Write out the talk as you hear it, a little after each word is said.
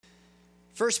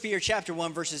1 Peter chapter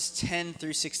 1, verses 10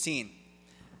 through 16.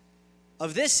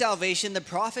 Of this salvation the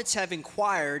prophets have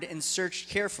inquired and searched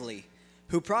carefully,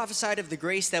 who prophesied of the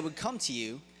grace that would come to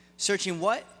you, searching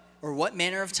what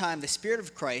manner of time the Spirit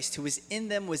of Christ who was in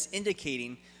them was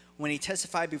indicating when he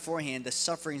testified beforehand the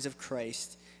sufferings of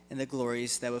Christ and the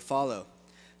glories that would follow.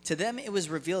 To them it was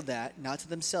revealed that, not to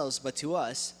themselves but to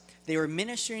us, they were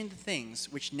ministering the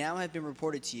things which now have been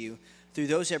reported to you through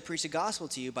those who have preached the gospel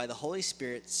to you by the Holy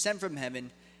Spirit sent from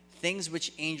heaven, things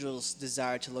which angels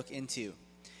desire to look into.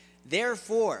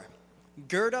 Therefore,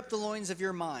 gird up the loins of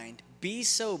your mind, be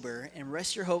sober, and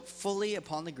rest your hope fully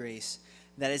upon the grace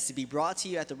that is to be brought to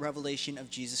you at the revelation of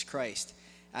Jesus Christ,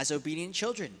 as obedient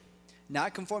children.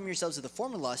 Not conform yourselves to the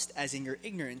former lust, as in your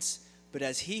ignorance, but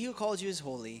as he who called you is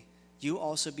holy, you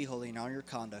also be holy in all your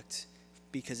conduct,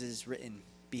 because it is written,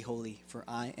 be holy, for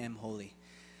I am holy.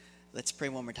 Let's pray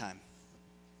one more time.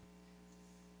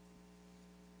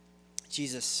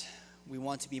 Jesus, we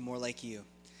want to be more like you.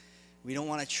 We don't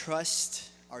want to trust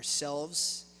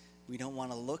ourselves. We don't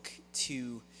want to look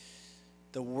to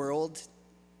the world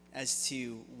as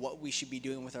to what we should be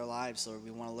doing with our lives, Lord.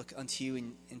 We want to look unto you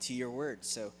and into your word.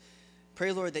 So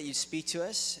pray, Lord, that you speak to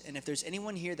us. And if there's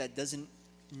anyone here that doesn't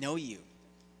know you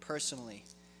personally,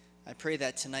 I pray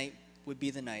that tonight would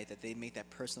be the night that they make that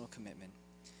personal commitment.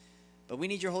 But we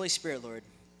need your Holy Spirit, Lord.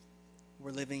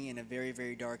 We're living in a very,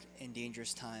 very dark and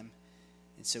dangerous time.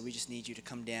 And so we just need you to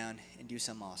come down and do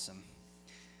something awesome.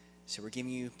 So we're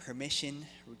giving you permission.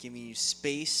 We're giving you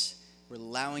space. We're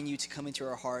allowing you to come into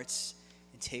our hearts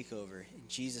and take over. In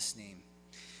Jesus' name,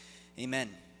 amen.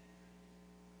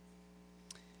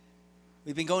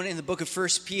 We've been going in the book of 1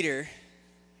 Peter.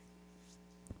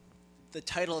 The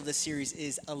title of this series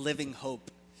is A Living Hope.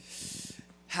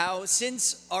 How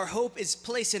since our hope is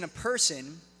placed in a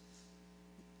person,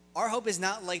 our hope is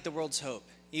not like the world's hope.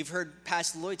 You've heard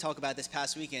Pastor Lloyd talk about this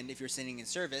past weekend if you're sitting in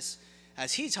service,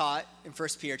 as he taught in 1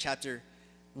 Peter chapter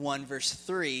 1, verse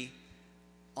 3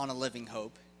 on a living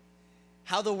hope.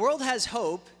 How the world has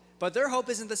hope, but their hope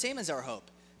isn't the same as our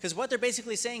hope. Because what they're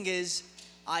basically saying is,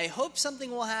 I hope something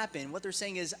will happen. What they're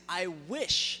saying is, I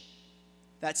wish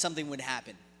that something would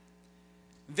happen.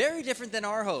 Very different than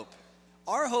our hope.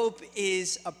 Our hope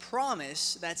is a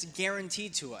promise that's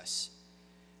guaranteed to us,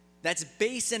 that's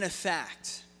based in a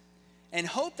fact. And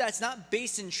hope that's not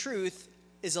based in truth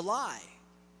is a lie.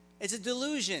 It's a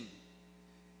delusion.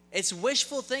 It's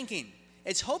wishful thinking.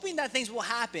 It's hoping that things will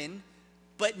happen,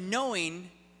 but knowing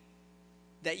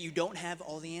that you don't have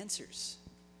all the answers.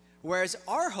 Whereas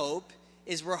our hope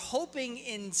is we're hoping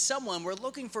in someone, we're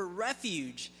looking for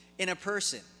refuge in a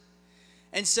person.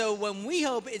 And so when we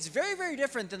hope, it's very, very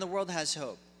different than the world has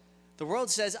hope. The world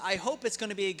says, I hope it's going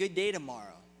to be a good day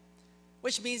tomorrow,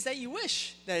 which means that you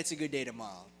wish that it's a good day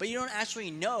tomorrow, but you don't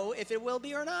actually know if it will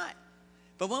be or not.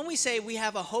 But when we say we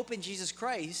have a hope in Jesus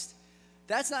Christ,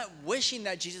 that's not wishing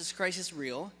that Jesus Christ is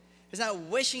real. It's not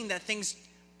wishing that things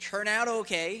turn out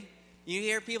okay. You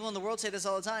hear people in the world say this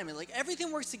all the time. They're like,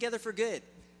 everything works together for good.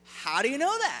 How do you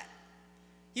know that?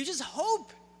 You just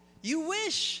hope. You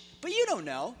wish, but you don't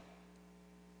know.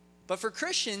 But for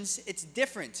Christians, it's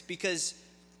different because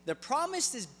the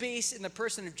promise is based in the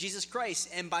person of Jesus Christ.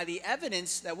 And by the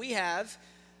evidence that we have,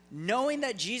 knowing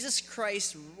that Jesus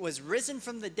Christ was risen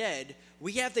from the dead,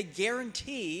 we have the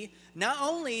guarantee not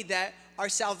only that our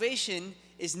salvation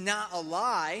is not a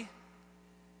lie,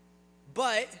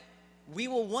 but we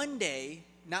will one day,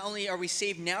 not only are we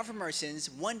saved now from our sins,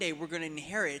 one day we're going to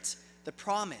inherit the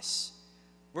promise.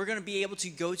 We're going to be able to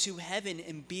go to heaven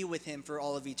and be with him for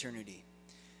all of eternity.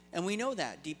 And we know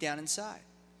that deep down inside.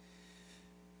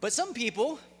 But some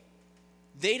people,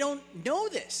 they don't know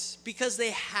this because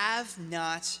they have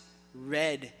not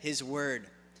read his word.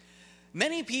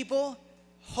 Many people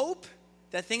hope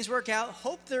that things work out,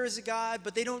 hope there is a God,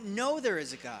 but they don't know there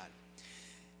is a God.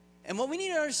 And what we need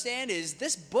to understand is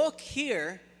this book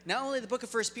here, not only the book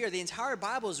of 1 Peter, the entire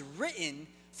Bible is written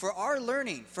for our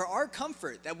learning, for our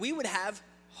comfort, that we would have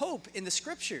hope in the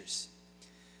scriptures.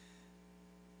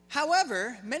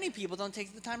 However, many people don't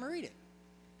take the time to read it.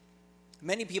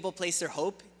 Many people place their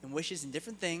hope and wishes in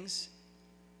different things,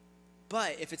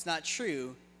 but if it's not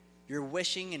true, you're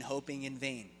wishing and hoping in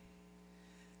vain.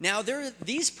 Now, there are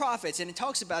these prophets, and it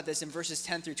talks about this in verses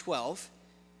 10 through 12,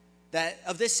 that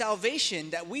of this salvation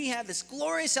that we have, this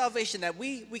glorious salvation that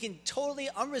we can totally,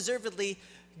 unreservedly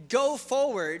go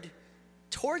forward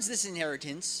towards this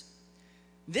inheritance.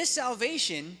 This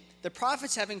salvation, the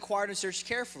prophets have inquired and searched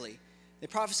carefully. They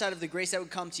prophesied of the grace that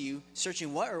would come to you,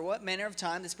 searching what manner of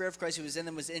time the Spirit of Christ who was in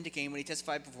them was indicating when he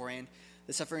testified beforehand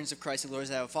the sufferings of Christ and glories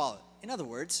that would follow. In other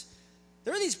words,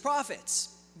 there are these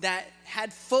prophets that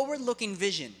had forward-looking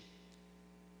vision.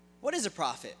 What is a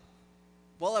prophet?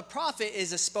 Well, a prophet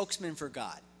is a spokesman for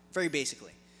God, very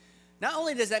basically. Not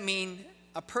only does that mean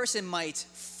a person might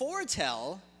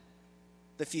foretell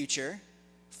the future,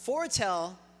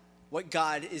 foretell what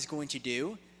God is going to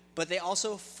do, but they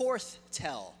also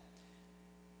foretell.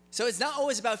 So it's not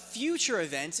always about future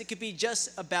events. It could be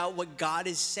just about what God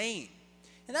is saying.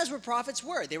 And that's what prophets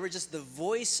were. They were just the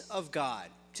voice of God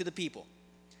to the people.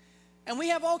 And we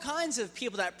have all kinds of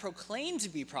people that proclaim to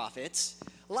be prophets,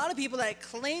 a lot of people that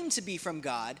claim to be from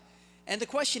God. And the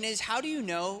question is, how do you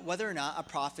know whether or not a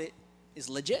prophet is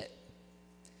legit?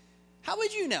 How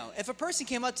would you know? If a person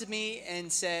came up to me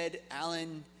and said,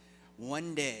 Alan,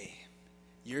 one day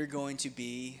you're going to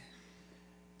be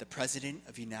the president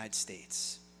of the United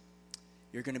States.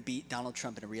 You're going to beat Donald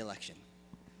Trump in a re-election.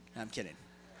 No, I'm kidding.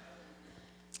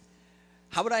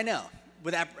 How would I know?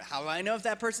 How would I know if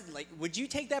that person, would you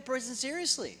take that person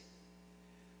seriously?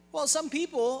 Well, some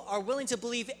people are willing to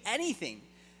believe anything.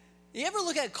 You ever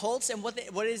look at cults and what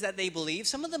it is that they believe?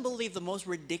 Some of them believe the most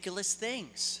ridiculous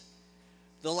things.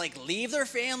 They'll leave their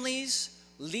families,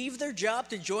 leave their job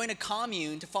to join a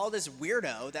commune to follow this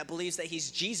weirdo that believes that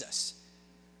he's Jesus.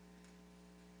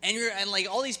 And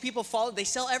all these people follow, they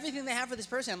sell everything they have for this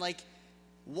person. I'm like,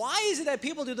 why is it that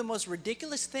people do the most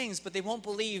ridiculous things, but they won't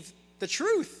believe the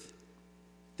truth?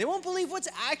 They won't believe what's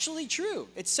actually true.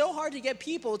 It's so hard to get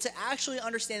people to actually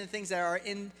understand the things that are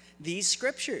in these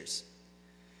scriptures.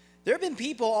 There have been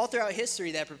people all throughout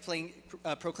history that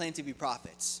proclaim to be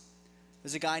prophets.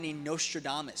 There's a guy named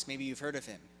Nostradamus. Maybe you've heard of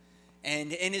him.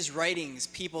 And in his writings,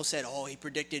 people said, he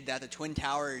predicted that the Twin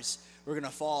Towers were going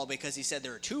to fall because he said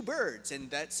there are two birds,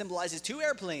 and that symbolizes two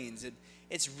airplanes. And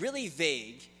it's really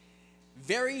vague,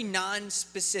 very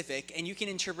non-specific, and you can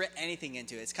interpret anything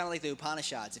into it. It's kind of like the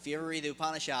Upanishads. If you ever read the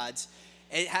Upanishads,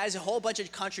 it has a whole bunch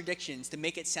of contradictions to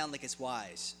make it sound like it's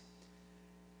wise.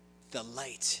 The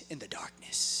light in the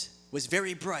darkness was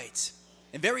very bright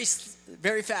and very,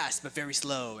 very fast, but very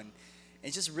slow. And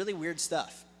it's just really weird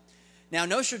stuff. Now,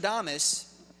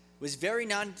 Nostradamus was very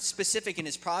non-specific in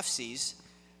his prophecies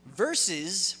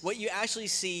versus what you actually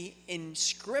see in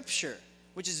Scripture,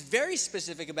 which is very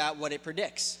specific about what it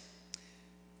predicts.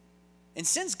 And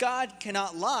since God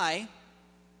cannot lie,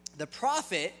 the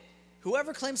prophet,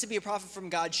 whoever claims to be a prophet from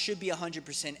God, should be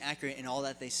 100% accurate in all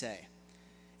that they say.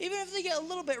 Even if they get a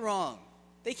little bit wrong,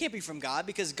 they can't be from God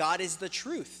because God is the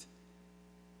truth.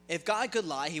 If God could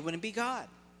lie, he wouldn't be God.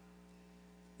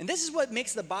 And this is what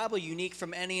makes the Bible unique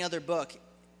from any other book,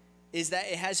 is that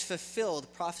it has fulfilled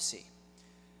prophecy.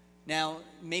 Now,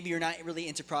 maybe you're not really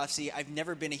into prophecy. I've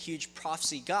never been a huge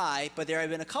prophecy guy, but there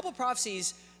have been a couple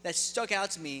prophecies that stuck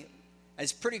out to me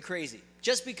as pretty crazy.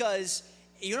 Just because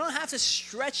you don't have to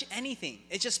stretch anything.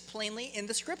 It's just plainly in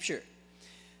the scripture.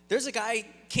 There's a guy,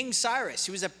 King Cyrus,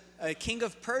 who was a king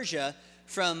of Persia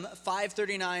from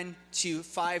 539 to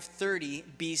 530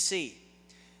 BC.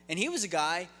 And he was a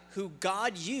guy who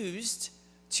God used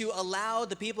to allow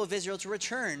the people of Israel to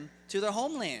return to their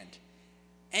homeland.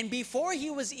 And before he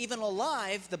was even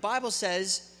alive, the Bible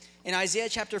says in Isaiah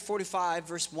chapter 45,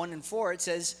 verse 1 and 4, it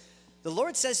says, "The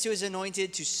Lord says to his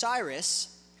anointed, to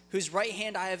Cyrus, whose right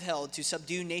hand I have held, to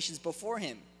subdue nations before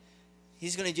him."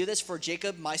 He's going to do this for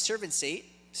Jacob, my servant's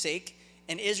sake,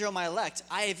 and Israel, my elect.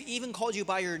 "I have even called you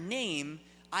by your name.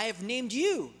 I have named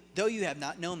you, though you have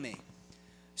not known me."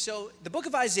 So the book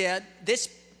of Isaiah, this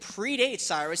predates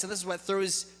Cyrus, and this is what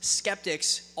throws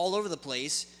skeptics all over the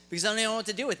place, because they don't know what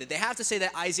to do with it. They have to say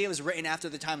that Isaiah was written after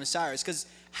the time of Cyrus, because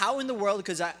how in the world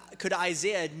could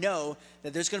Isaiah know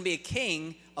that there's going to be a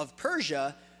king of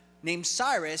Persia named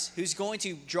Cyrus who's going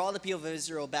to draw the people of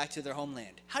Israel back to their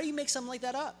homeland? How do you make something like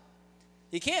that up?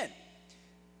 You can't.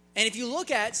 And if you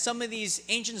look at some of these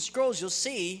ancient scrolls, you'll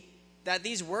see that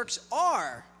these works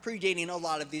are predating a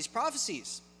lot of these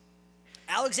prophecies.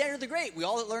 Alexander the Great, we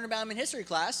all learn about him in history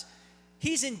class.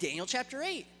 He's in Daniel chapter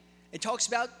 8. It talks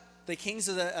about the kings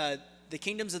of the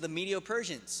kingdoms of the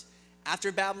Medo-Persians.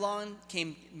 After Babylon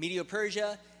came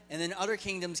Medo-Persia, and then other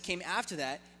kingdoms came after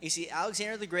that. You see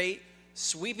Alexander the Great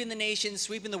sweeping the nation,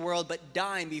 sweeping the world, but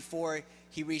dying before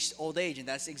he reached old age. And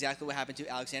that's exactly what happened to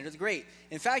Alexander the Great.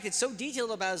 In fact, it's so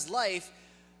detailed about his life,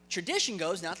 tradition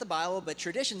goes, not the Bible, but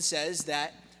tradition says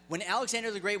that when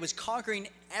Alexander the Great was conquering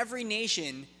every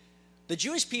nation, the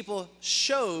Jewish people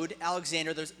showed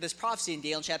Alexander this prophecy in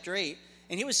Daniel chapter 8,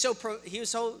 and he was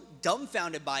so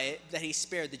dumbfounded by it that he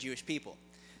spared the Jewish people.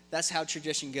 That's how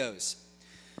tradition goes.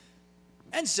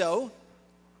 And so,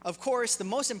 of course, the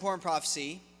most important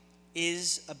prophecy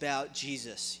is about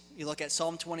Jesus. You look at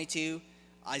Psalm 22,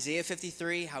 Isaiah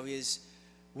 53, how he is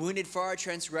wounded for our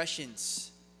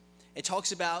transgressions. It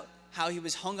talks about how he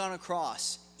was hung on a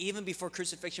cross even before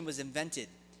crucifixion was invented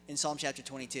in Psalm chapter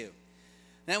 22.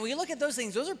 Now, when you look at those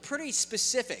things, those are pretty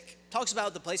specific. Talks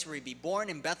about the place where he'd be born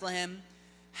in Bethlehem,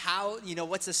 how,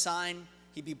 what's the sign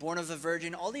he'd be born of a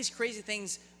virgin, all these crazy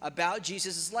things about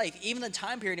Jesus' life, even the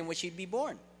time period in which he'd be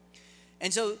born.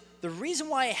 And so the reason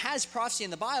why it has prophecy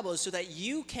in the Bible is so that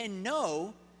you can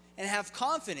know and have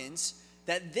confidence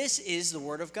that this is the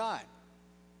Word of God.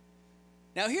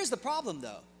 Now, here's the problem,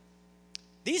 though.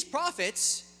 These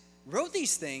prophets wrote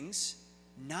these things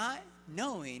not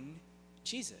knowing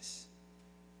Jesus.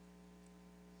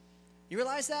 You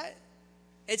realize that?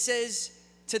 It says,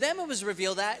 to them it was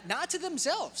revealed that, not to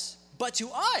themselves, but to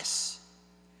us,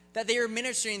 that they are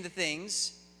ministering the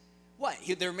things. What?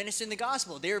 They're ministering the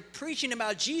gospel. They're preaching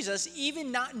about Jesus,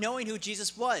 even not knowing who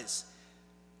Jesus was.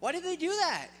 Why did they do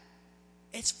that?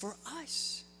 It's for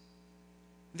us.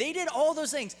 They did all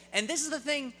those things. And this is the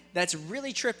thing that's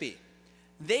really trippy.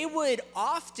 They would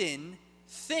often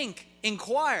think,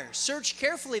 inquire, search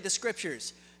carefully the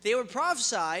scriptures. They would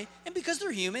prophesy, and because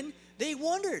they're human, they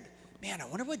wondered, man, I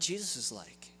wonder what Jesus is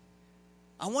like.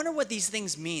 I wonder what these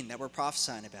things mean that we're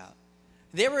prophesying about.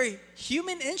 They were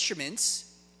human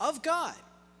instruments of God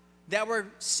that were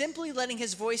simply letting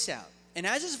his voice out. And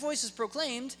as his voice is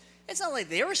proclaimed, it's not like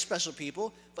they were special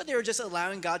people, but they were just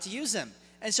allowing God to use them.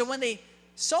 And so when they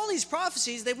saw these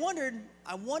prophecies, they wondered,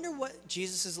 I wonder what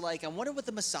Jesus is like. I wonder what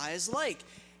the Messiah is like.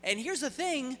 And here's the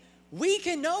thing, we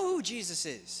can know who Jesus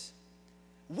is.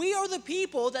 We are the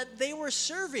people that they were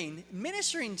serving,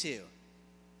 ministering to.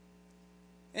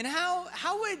 And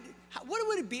what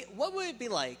would it be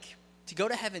like to go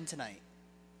to heaven tonight?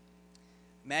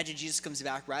 Imagine Jesus comes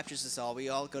back, raptures us all. We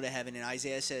all go to heaven, and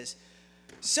Isaiah says,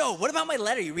 so what about my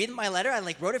letter? You read my letter? I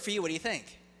wrote it for you. What do you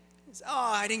think? Says,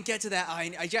 oh, I didn't get to that.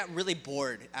 I got really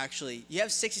bored, actually. You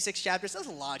have 66 chapters. That's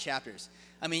a lot of chapters.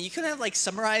 I mean, you could have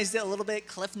summarized it a little bit,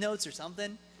 cliff notes or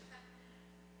something.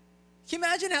 Can you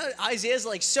imagine how Isaiah's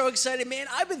so excited, man,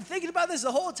 I've been thinking about this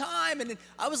the whole time. And then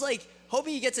I was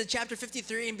hoping you get to chapter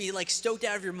 53 and be stoked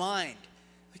out of your mind.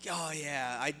 Oh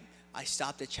yeah, I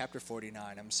stopped at chapter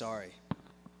 49. I'm sorry.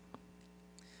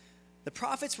 The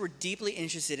prophets were deeply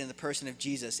interested in the person of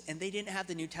Jesus, and they didn't have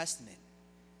the New Testament.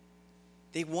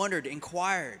 They wondered,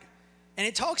 inquired. And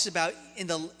it talks about in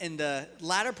the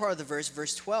latter part of the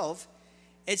verse 12,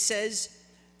 it says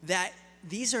that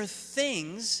these are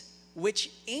things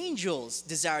which angels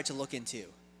desire to look into.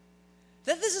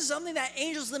 That this is something that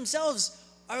angels themselves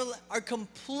are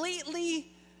completely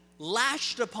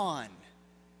lashed upon.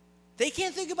 They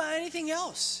can't think about anything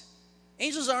else.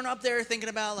 Angels aren't up there thinking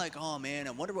about oh man,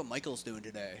 I wonder what Michael's doing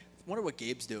today. I wonder what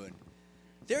Gabe's doing.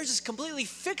 They're just completely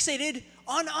fixated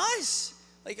on us.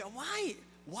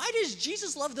 Why does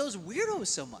Jesus love those weirdos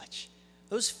so much?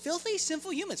 Those filthy,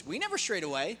 sinful humans. We never strayed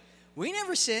away. We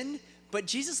never sinned, but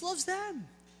Jesus loves them.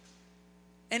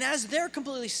 And as they're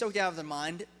completely stoked out of their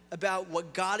mind about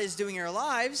what God is doing in our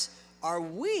lives, are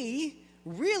we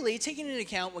really taking into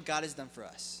account what God has done for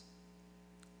us?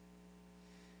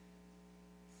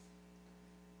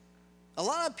 A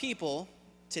lot of people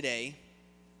today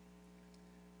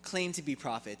claim to be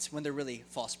prophets when they're really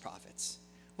false prophets.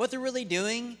 What they're really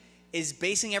doing is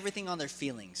basing everything on their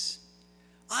feelings.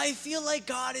 I feel like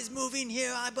God is moving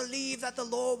here. I believe that the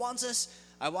Lord wants us.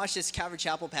 I watched this Calvary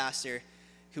Chapel pastor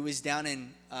who was down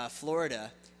in Florida,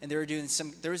 and they were doing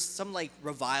there was some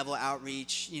revival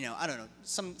outreach, I don't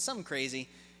know, some crazy.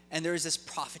 And there was this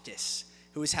prophetess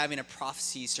who was having a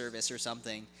prophecy service or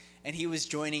something, and he was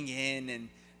joining in,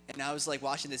 and I was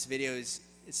watching this video.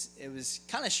 It was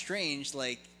kind of strange,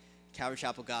 Calvary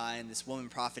Chapel guy and this woman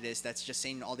prophetess that's just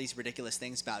saying all these ridiculous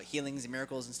things about healings and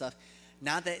miracles and stuff.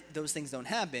 Not that those things don't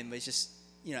happen, but it's just,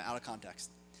 out of context.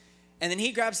 And then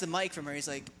he grabs the mic from her. He's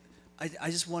like,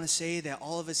 I just want to say that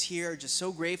all of us here are just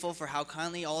so grateful for how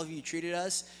kindly all of you treated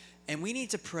us. And we need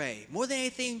to pray. More than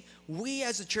anything, we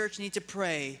as a church need to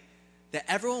pray that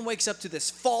everyone wakes up to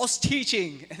this false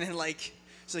teaching. And then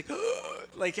it's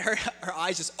her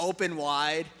eyes just open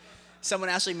wide. Someone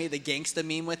actually made the gangsta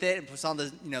meme with it and puts on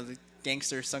the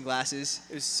gangster sunglasses.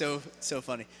 It was so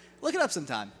funny. Look it up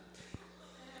sometime.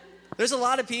 There's a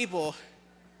lot of people.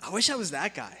 I wish I was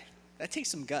that guy. That takes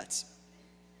some guts.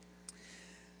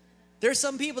 There are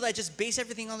some people that just base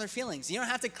everything on their feelings. You don't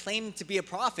have to claim to be a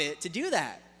prophet to do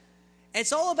that.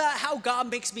 It's all about how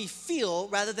God makes me feel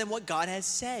rather than what God has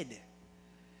said.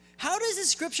 How does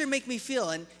this scripture make me feel?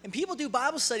 And people do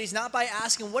Bible studies not by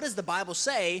asking, what does the Bible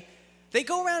say? They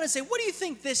go around and say, what do you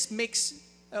think this makes,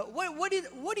 what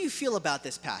do you feel about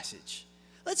this passage?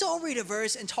 Let's all read a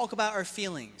verse and talk about our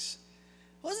feelings.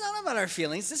 Well, it's not about our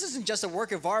feelings. This isn't just a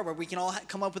work of art where we can all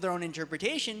come up with our own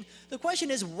interpretation. The question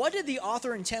is, what did the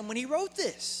author intend when he wrote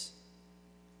this?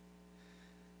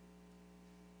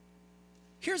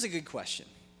 Here's a good question.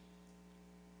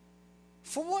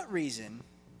 For what reason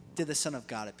did the Son of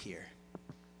God appear?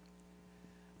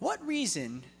 What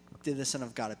reason did the Son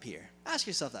of God appear? Ask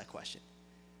yourself that question.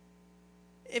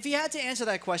 If you had to answer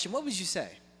that question, what would you say?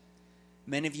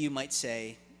 Many of you might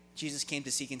say, Jesus came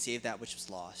to seek and save that which was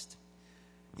lost.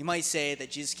 You might say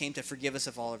that Jesus came to forgive us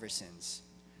of all of our sins.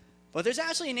 But there's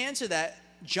actually an answer that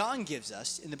John gives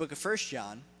us in the book of 1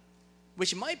 John,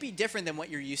 which might be different than what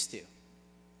you're used to.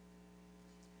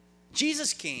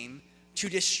 Jesus came to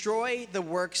destroy the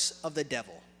works of the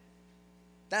devil.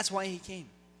 That's why he came.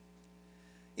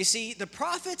 You see, the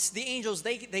prophets, the angels,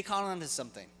 they caught on to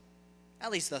something,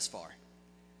 at least thus far.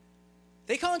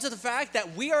 They caught on to the fact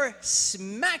that we are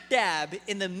smack dab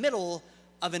in the middle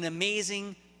of an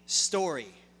amazing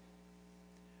story.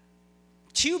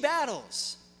 Two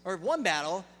battles, or one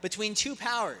battle between two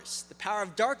powers, the power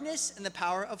of darkness and the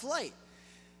power of light.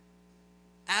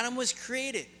 Adam was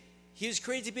created. He was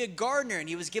created to be a gardener, and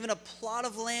he was given a plot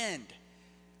of land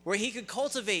where he could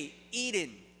cultivate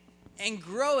Eden and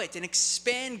grow it and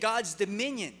expand God's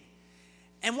dominion.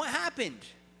 And what happened?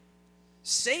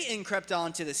 Satan crept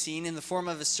onto the scene in the form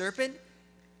of a serpent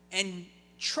and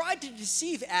tried to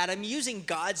deceive Adam using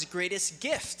God's greatest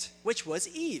gift, which was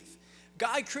Eve.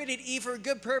 God created Eve for a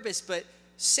good purpose, but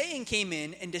Satan came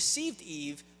in and deceived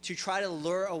Eve to try to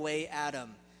lure away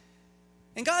Adam.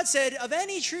 And God said, of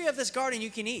any tree of this garden you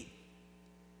can eat,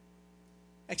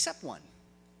 except one,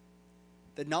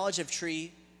 the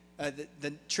tree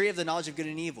of the knowledge of good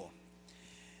and evil.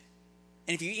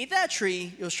 And if you eat that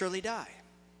tree, you'll surely die.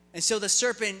 And so the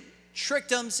serpent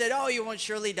tricked him, said, oh, you won't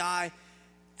surely die.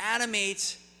 Adam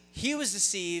ate, he was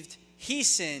deceived, he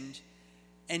sinned,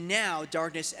 and now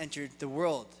darkness entered the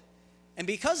world. And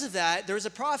because of that, there was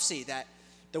a prophecy that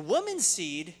the woman's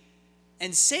seed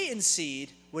and Satan's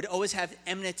seed would always have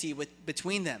enmity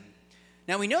between them.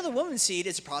 Now we know the woman's seed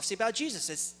is a prophecy about Jesus.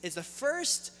 It's the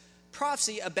first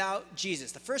prophecy about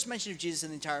Jesus, the first mention of Jesus in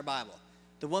the entire Bible.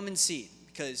 The woman's seed,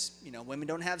 because women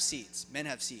don't have seeds, men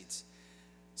have seeds.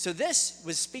 So this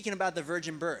was speaking about the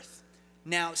virgin birth.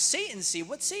 Now Satan's seed,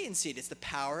 what's Satan's seed? It's the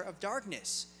power of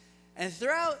darkness. And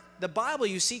throughout the Bible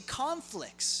you see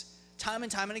conflicts time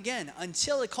and time and again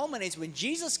until it culminates when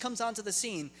Jesus comes onto the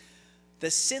scene, the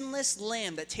sinless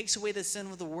lamb that takes away the sin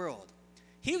of the world.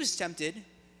 He was tempted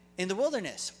in the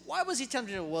wilderness. Why was he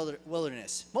tempted in the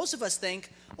wilderness? Most of us think,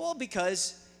 well,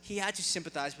 because he had to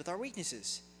sympathize with our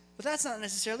weaknesses. But that's not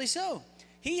necessarily so.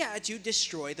 He had to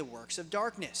destroy the works of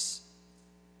darkness.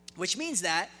 Which means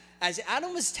that as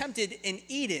Adam was tempted in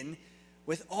Eden,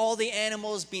 with all the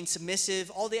animals being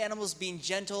submissive, all the animals being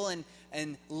gentle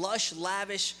and lush,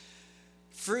 lavish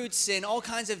fruits and all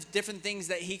kinds of different things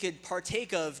that he could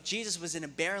partake of, Jesus was in a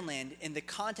barren land in the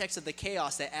context of the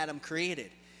chaos that Adam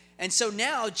created. And so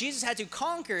now Jesus had to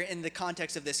conquer in the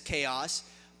context of this chaos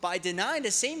by denying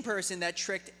the same person that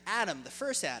tricked Adam, the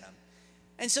first Adam.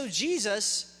 And so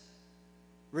Jesus,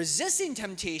 resisting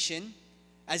temptation,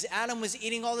 as Adam was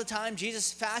eating all the time,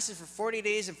 Jesus fasted for 40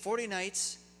 days and 40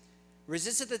 nights,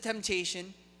 resisted the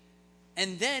temptation,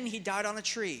 and then he died on a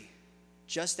tree,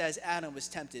 just as Adam was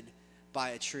tempted by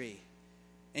a tree.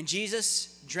 And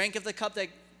Jesus drank of the cup that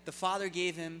the Father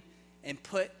gave him and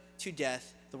put to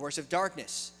death the works of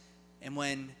darkness. And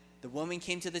when the woman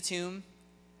came to the tomb,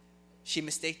 she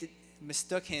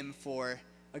mistook him for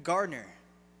a gardener,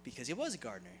 because he was a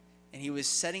gardener, and he was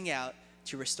setting out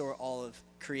to restore all of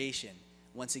creation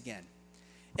once again.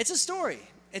 It's a story.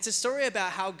 It's a story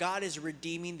about how God is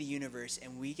redeeming the universe,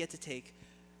 and we get to take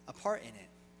a part in it.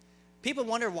 People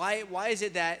wonder why is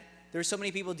it that there are so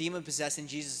many people demon-possessed in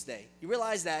Jesus' day. You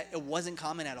realize that it wasn't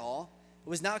common at all. It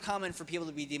was not common for people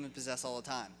to be demon-possessed all the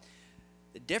time.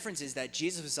 The difference is that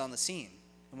Jesus was on the scene.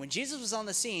 And when Jesus was on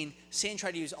the scene, Satan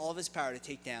tried to use all of his power to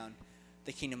take down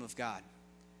the kingdom of God.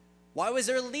 Why was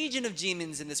there a legion of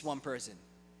demons in this one person?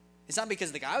 It's not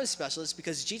because the guy was special. It's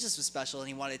because Jesus was special and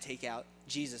he wanted to take out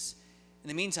Jesus. In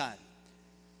the meantime,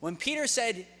 when Peter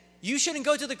said, you shouldn't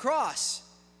go to the cross,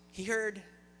 he heard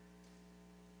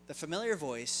the familiar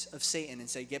voice of Satan and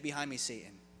said, get behind me,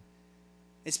 Satan.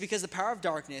 It's because the power of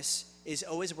darkness is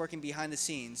always working behind the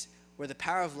scenes where the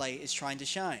power of light is trying to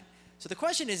shine. So the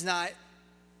question is not,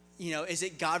 is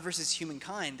it God versus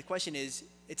humankind? The question is,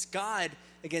 it's God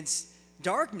against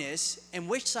darkness, and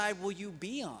which side will you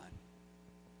be on?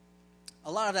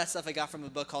 A lot of that stuff I got from a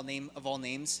book called Name of All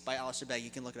Names by Alistair Begg. You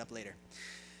can look it up later.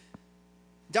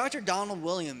 Dr. Donald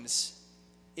Williams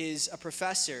is a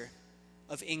professor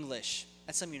of English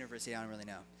at some university, I don't really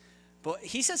know. But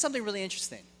he said something really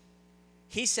interesting.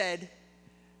 He said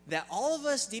that all of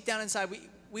us deep down inside,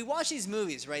 we watch these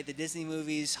movies, right? The Disney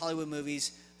movies, Hollywood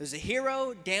movies. There's a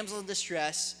hero, damsel in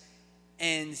distress,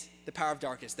 and the power of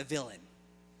darkness, the villain.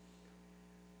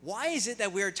 Why is it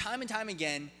that we're time and time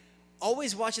again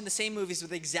always watching the same movies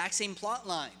with the exact same plot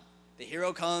line? The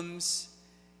hero comes,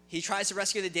 he tries to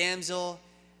rescue the damsel,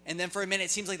 and then for a minute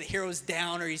it seems like the hero's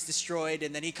down or he's destroyed,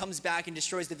 and then he comes back and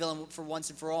destroys the villain for once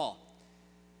and for all.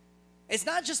 It's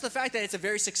not just the fact that it's a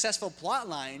very successful plot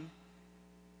line.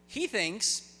 He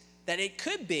thinks that it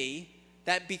could be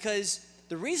that because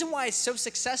the reason why it's so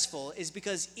successful is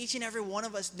because each and every one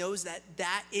of us knows that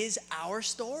that is our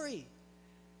story.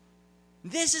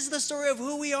 This is the story of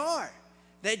who we are.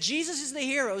 That Jesus is the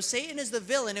hero, Satan is the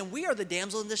villain, and we are the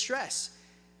damsel in distress.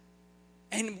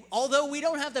 And although we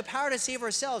don't have the power to save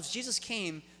ourselves, Jesus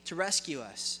came to rescue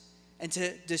us and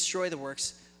to destroy the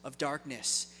works of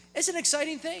darkness. It's an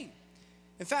exciting thing.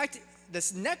 In fact,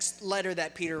 this next letter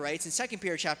that Peter writes in 2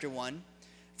 Peter chapter 1,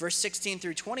 verse 16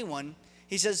 through 21,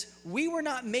 he says, "We were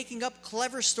not making up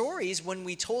clever stories when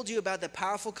we told you about the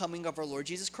powerful coming of our Lord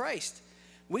Jesus Christ.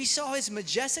 We saw his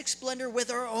majestic splendor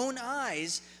with our own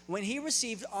eyes when he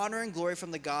received honor and glory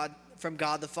from God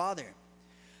the Father.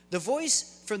 The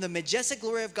voice from the majestic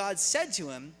glory of God said to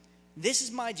him, 'This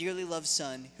is my dearly loved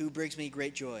Son, who brings me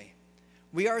great joy.'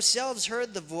 We ourselves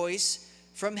heard the voice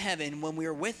from heaven when we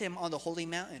were with him on the holy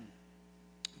mountain.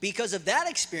 Because of that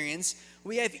experience,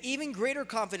 we have even greater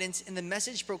confidence in the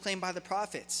message proclaimed by the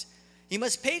prophets. You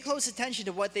must pay close attention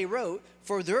to what they wrote,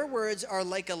 for their words are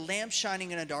like a lamp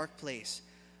shining in a dark place,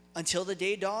 until the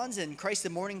day dawns and Christ the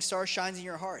morning star shines in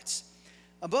your hearts.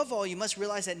 Above all, you must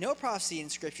realize that no prophecy in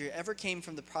Scripture ever came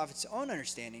from the prophet's own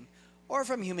understanding or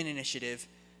from human initiative.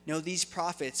 No, these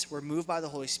prophets were moved by the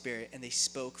Holy Spirit, and they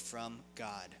spoke from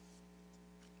God."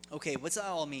 Okay, what's that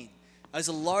all mean? There's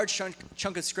a large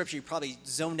chunk of Scripture. You probably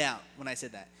zoned out when I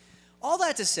said that. All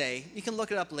that to say, you can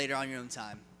look it up later on your own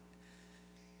time.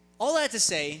 All that to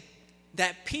say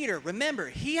that Peter, remember,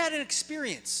 he had an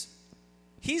experience.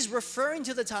 He's referring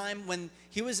to the time when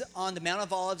he was on the Mount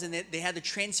of Olives and they had the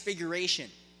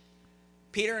transfiguration.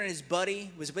 Peter and his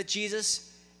buddy was with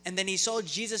Jesus, and then he saw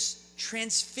Jesus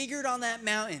transfigured on that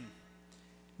mountain.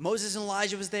 Moses and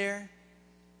Elijah was there,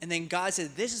 and then God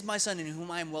said, "This is my son in whom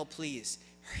I am well pleased."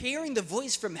 Hearing the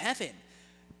voice from heaven.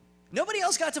 Nobody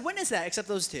else got to witness that except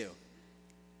those two.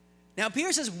 Now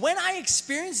Peter says, when I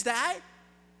experienced that,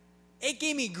 it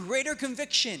gave me greater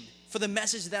conviction for the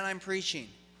message that I'm preaching.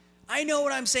 I know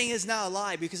what I'm saying is not a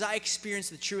lie because I experienced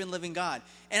the true and living God.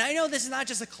 And I know this is not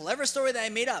just a clever story that I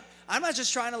made up. I'm not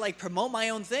just trying to promote my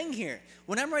own thing here.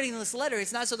 When I'm writing this letter,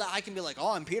 it's not so that I can be like, "Oh,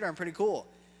 I'm Peter, I'm pretty cool."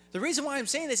 The reason why I'm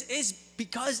saying this is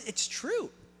because it's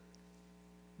true.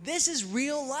 This is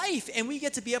real life, and we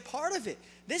get to be a part of it.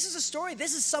 This is a story.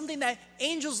 This is something that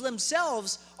angels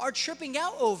themselves are tripping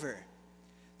out over.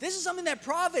 This is something that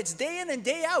prophets, day in and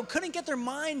day out, couldn't get their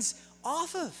minds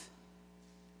off of.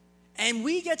 And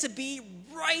we get to be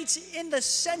right in the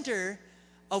center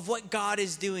of what God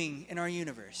is doing in our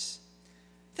universe.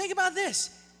 Think about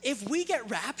this. If we get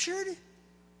raptured,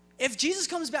 if Jesus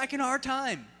comes back in our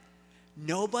time,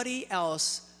 nobody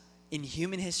else in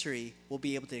human history will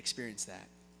be able to experience that.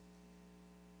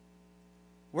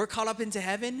 We're caught up into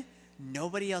heaven.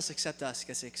 Nobody else except us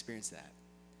gets to experience that.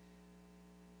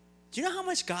 Do you know how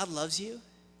much God loves you?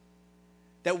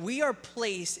 That we are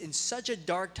placed in such a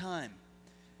dark time.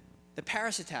 The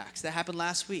Paris attacks that happened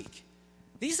last week.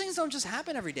 These things don't just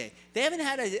happen every day. They haven't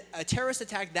had a terrorist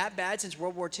attack that bad since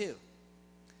World War II.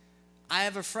 I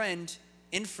have a friend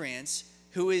in France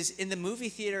who is in the movie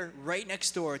theater right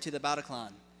next door to the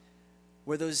Bataclan,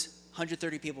 where those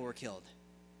 130 people were killed.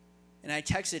 And I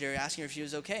texted her asking her if she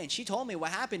was okay. And she told me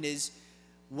what happened is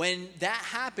when that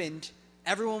happened,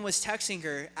 everyone was texting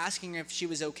her asking her if she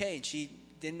was okay. And she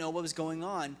didn't know what was going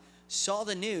on, saw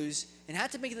the news, and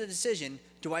had to make the decision,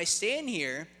 do I stay in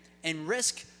here and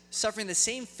risk suffering the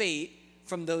same fate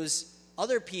from those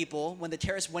other people when the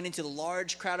terrorists went into the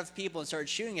large crowd of people and started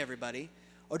shooting everybody?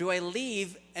 Or do I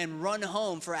leave and run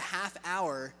home for a half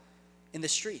hour in the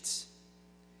streets?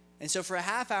 And so for a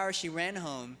half hour, she ran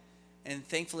home. And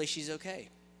thankfully, she's okay.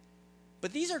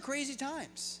 But these are crazy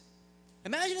times.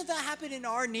 Imagine if that happened in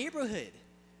our neighborhood.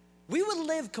 We would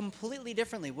live completely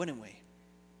differently, wouldn't we?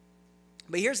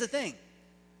 But here's the thing.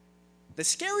 The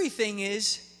scary thing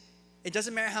is, it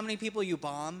doesn't matter how many people you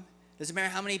bomb. It doesn't matter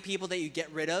how many people that you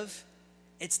get rid of.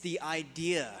 It's the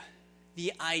idea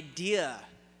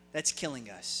that's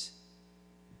killing us.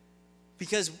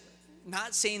 Because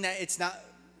not saying that it's not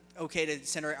okay to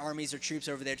send our armies or troops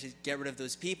over there to get rid of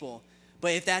those people.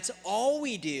 But if that's all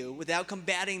we do without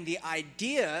combating the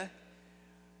idea,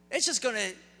 it's just going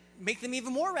to make them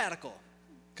even more radical.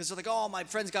 Because they're like, "Oh, my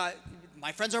friends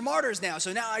are martyrs now,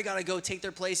 so now I got to go take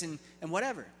their place and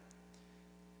whatever."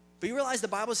 But you realize the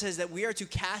Bible says that we are to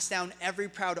cast down every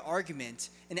proud argument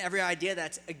and every idea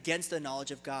that's against the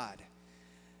knowledge of God.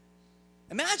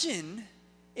 Imagine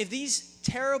if these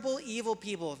terrible, evil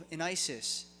people in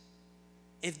ISIS,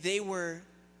 if they were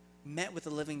met with the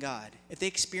living God, if they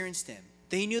experienced him,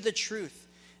 they knew the truth.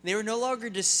 They were no longer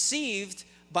deceived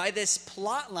by this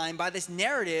plot line, by this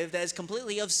narrative that is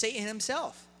completely of Satan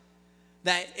himself.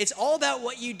 That it's all about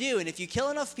what you do. And if you kill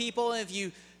enough people, and if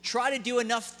you try to do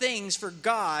enough things for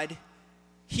God,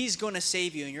 he's going to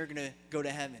save you and you're going to go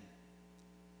to heaven.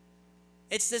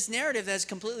 It's this narrative that's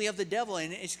completely of the devil,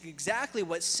 and it's exactly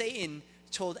what Satan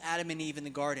told Adam and Eve in the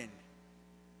garden.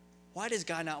 Why does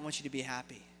God not want you to be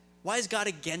happy? Why is God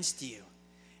against you?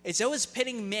 It's always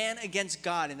pitting man against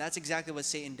God, and that's exactly what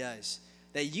Satan does.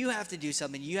 That you have to do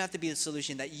something, you have to be the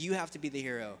solution, that you have to be the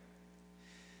hero.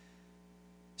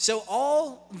 So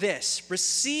all this,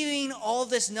 receiving all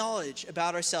this knowledge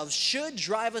about ourselves, should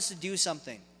drive us to do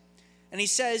something. And he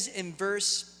says in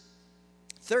verse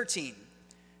 13, it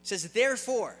says,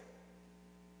 therefore,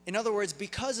 in other words,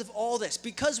 because of all this,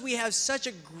 because we have such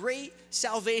a great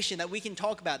salvation that we can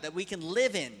talk about, that we can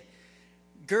live in,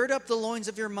 gird up the loins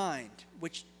of your mind,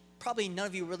 which probably none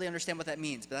of you really understand what that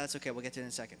means, but that's okay. We'll get to it in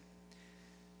a second.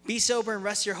 Be sober and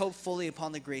rest your hope fully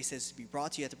upon the grace that is to be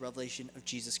brought to you at the revelation of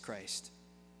Jesus Christ.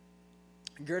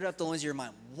 Gird up the loins of your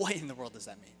mind. What in the world does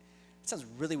that mean? It sounds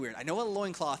really weird. I know what a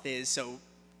loincloth is, so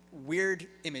weird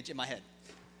image in my head.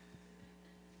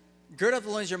 Gird up the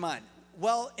loins of your mind.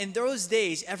 Well, in those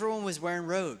days, everyone was wearing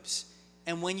robes.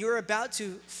 And when you're about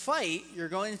to fight, you're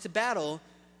going into battle,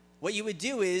 what you would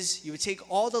do is you would take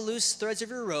all the loose threads of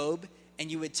your robe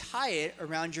and you would tie it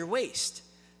around your waist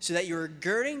so that you're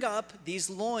girding up these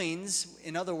loins,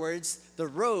 in other words, the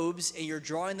robes, and you're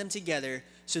drawing them together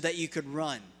so that you could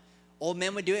run. Old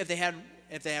men would do it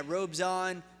if they had robes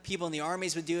on. People in the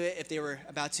armies would do it if they were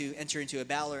about to enter into a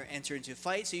battle or enter into a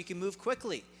fight, so you can move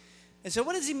quickly. And so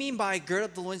what does he mean by gird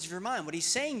up the loins of your mind? What he's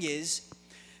saying is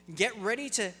get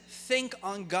ready to think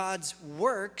on God's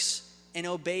works and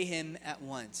obey him at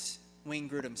once, Wayne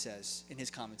Grudem says in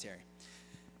his commentary.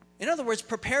 In other words,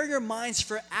 prepare your minds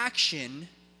for action.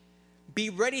 Be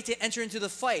ready to enter into the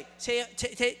fight.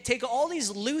 Take all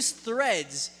these loose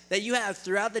threads that you have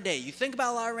throughout the day. You think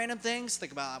about a lot of random things.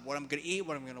 Think about what I'm going to eat,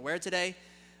 what I'm going to wear today.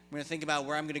 I'm going to think about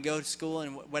where I'm going to go to school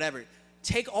and whatever.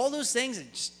 Take all those things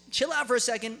and just chill out for a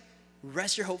second.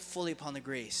 Rest your hope fully upon the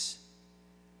grace.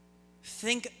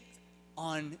 Think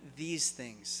on these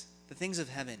things, the things of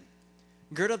heaven.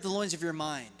 Gird up the loins of your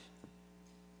mind.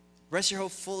 Rest your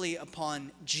hope fully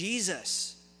upon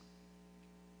Jesus.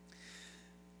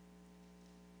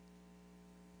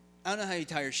 I don't know how you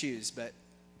tie your shoes, but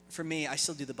for me, I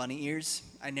still do the bunny ears.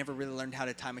 I never really learned how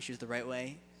to tie my shoes the right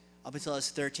way. Up until I was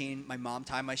 13, my mom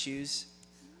tied my shoes.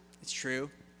 It's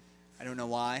true. I don't know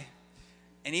why.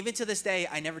 And even to this day,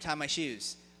 I never tie my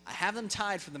shoes. I have them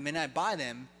tied from the minute I buy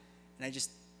them, and I just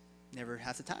never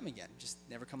have to tie them again. Just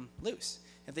never come loose.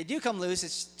 If they do come loose,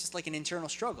 it's just like an internal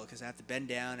struggle because I have to bend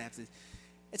down.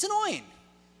 It's annoying.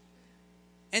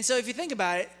 And so if you think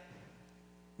about it,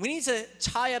 we need to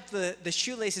tie up the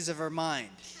shoelaces of our mind.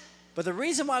 But the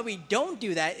reason why we don't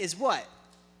do that is what?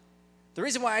 The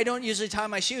reason why I don't usually tie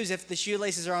my shoes if the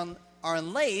shoelaces are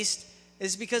unlaced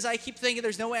is because I keep thinking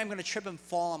there's no way I'm going to trip and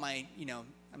fall on my, I'm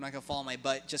not going to fall on my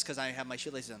butt just because I have my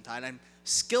shoelaces untied. I'm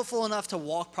skillful enough to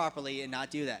walk properly and not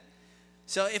do that.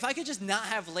 So if I could just not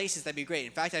have laces, that'd be great.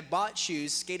 In fact, I bought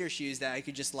shoes, skater shoes, that I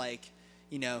could just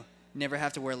never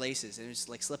have to wear laces. And just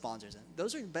like slip-ons or something.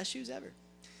 Those are the best shoes ever.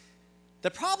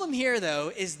 The problem here,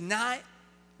 though, is not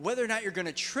whether or not you're going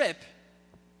to trip.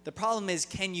 The problem is,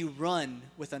 can you run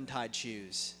with untied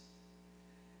shoes?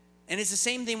 And it's the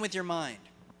same thing with your mind.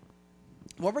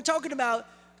 When we're talking about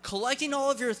collecting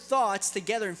all of your thoughts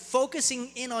together and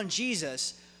focusing in on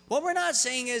Jesus, what we're not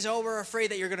saying is, we're afraid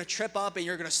that you're going to trip up and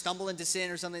you're going to stumble into sin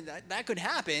or something. That could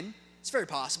happen. It's very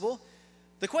possible.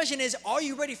 The question is, are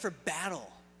you ready for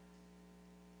battle?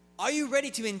 Are you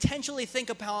ready to intentionally think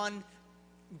upon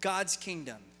God's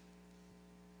kingdom?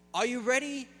 Are you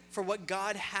ready for what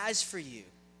God has for you?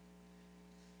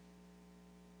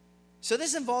 So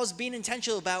this involves being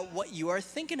intentional about what you are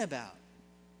thinking about.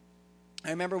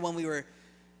 I remember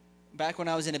back when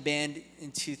I was in a band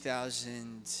in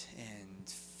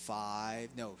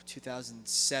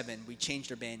 2007, we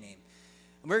changed our band name.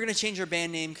 And we were going to change our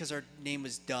band name because our name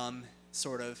was dumb,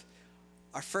 sort of.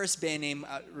 Our first band name,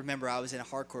 remember I was in a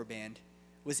hardcore band,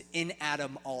 was In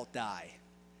Adam All Die.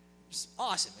 It's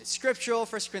awesome. It's scriptural,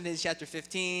 1 Corinthians chapter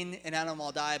 15, in Adam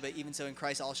all die, but even so in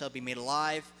Christ all shall be made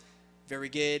alive. Very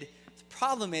good. The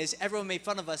problem is everyone made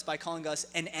fun of us by calling us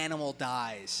An Animal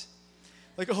Dies.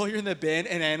 Like, oh, you're in the band,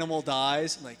 an animal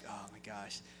dies. I'm like, oh my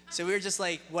gosh. So we were just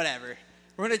like, whatever.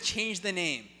 We're going to change the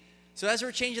name. So as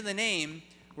we're changing the name,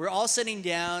 we're all sitting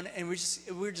down, and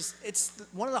it's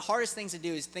one of the hardest things to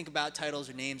do is think about titles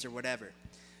or names or whatever.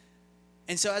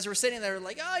 And so as we're sitting there, we're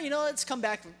like, oh, let's come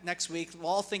back next week. We'll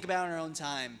all think about it in our own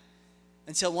time.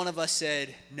 Until one of us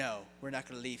said, no, we're not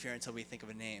going to leave here until we think of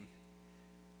a name.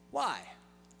 Why?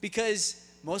 Because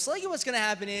most likely what's going to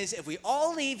happen is if we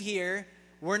all leave here,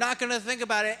 we're not going to think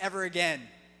about it ever again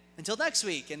until next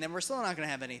week, and then we're still not going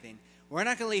to have anything. We're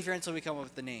not going to leave here until we come up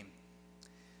with the name.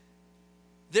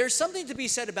 There's something to be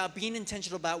said about being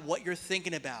intentional about what you're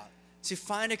thinking about to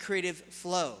find a creative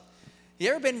flow. You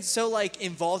ever been so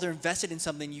involved or invested in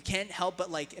something you can't help but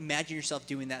imagine yourself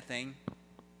doing that thing?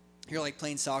 You're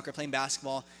playing soccer, playing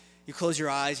basketball. You close your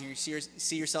eyes and you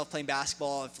see yourself playing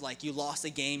basketball. If you lost a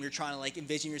game, you're trying to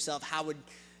envision yourself. How would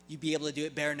you be able to do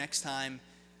it better next time?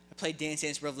 I played Dance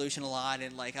Dance Revolution a lot,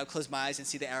 and I'll close my eyes and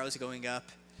see the arrows going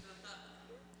up.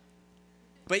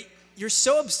 But you're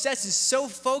so obsessed and so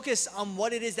focused on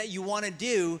what it is that you want to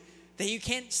do that you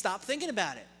can't stop thinking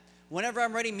about it. Whenever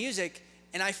I'm writing music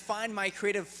and I find my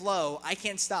creative flow, I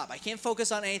can't stop. I can't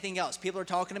focus on anything else. People are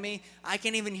talking to me. I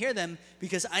can't even hear them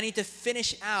because I need to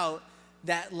finish out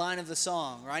that line of the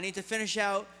song, or I need to finish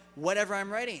out whatever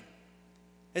I'm writing.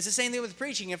 It's the same thing with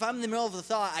preaching. If I'm in the middle of the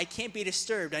thought, I can't be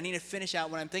disturbed. I need to finish out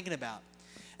what I'm thinking about.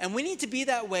 And we need to be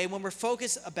that way when we're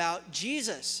focused about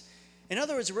Jesus. In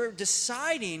other words, we're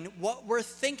deciding what we're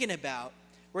thinking about.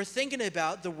 We're thinking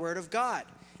about the Word of God.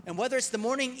 And whether it's the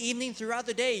morning, evening, throughout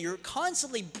the day, you're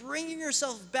constantly bringing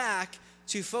yourself back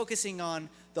to focusing on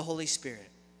the Holy Spirit.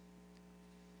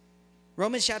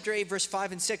 Romans chapter 8, verse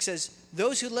 5 and 6 says,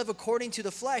 those who live according to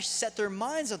the flesh set their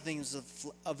minds on things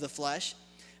of the flesh,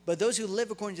 but those who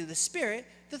live according to the Spirit,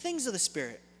 the things of the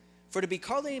Spirit. For to be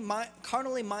carnally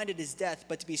minded is death,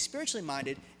 but to be spiritually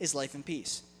minded is life and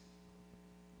peace.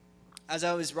 As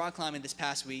I was rock climbing this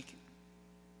past week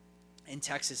in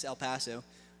Texas, El Paso,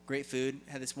 great food.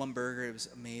 Had this one burger. It was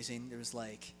amazing.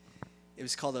 It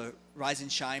was called a Rise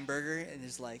and Shine burger, and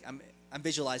it's I'm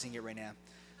visualizing it right now.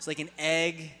 It's like an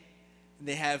egg.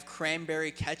 They have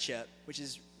cranberry ketchup, which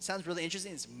sounds really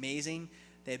interesting. It's amazing.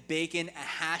 They have bacon, a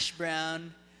hash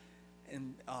brown,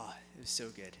 and it was so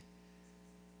good.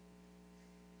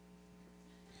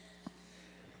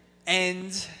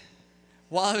 And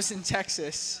while I was in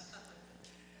Texas,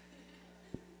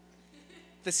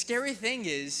 the scary thing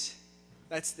is,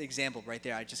 that's the example right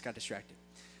there. I just got distracted.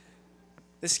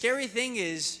 The scary thing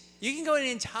is, you can go an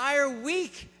entire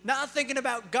week not thinking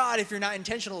about God if you're not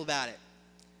intentional about it.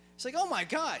 It's oh my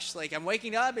gosh, I'm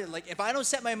waking up and if I don't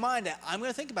set my mind that I'm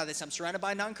going to think about this, I'm surrounded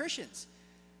by non-Christians,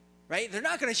 right? They're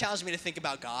not going to challenge me to think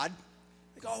about God.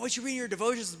 What you read in your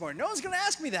devotions this morning? No one's going to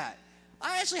ask me that.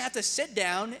 I actually have to sit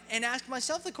down and ask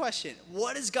myself the question,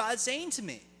 what is God saying to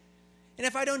me? And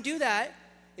if I don't do that,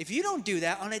 if you don't do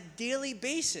that on a daily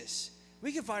basis,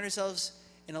 we can find ourselves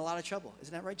in a lot of trouble.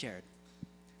 Isn't that right, Jared?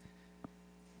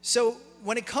 So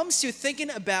when it comes to thinking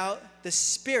about the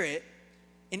Spirit,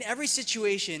 in every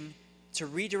situation, to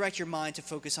redirect your mind to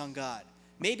focus on God.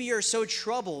 Maybe you're so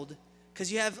troubled because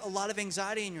you have a lot of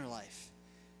anxiety in your life.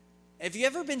 Have you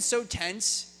ever been so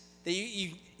tense that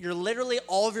you're literally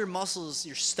all of your muscles,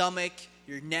 your stomach,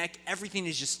 your neck, everything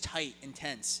is just tight and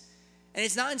tense? And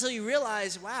it's not until you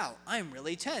realize, wow, I'm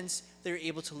really tense, that you're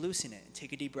able to loosen it and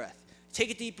take a deep breath. Take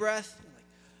a deep breath,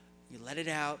 you let it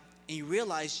out, and you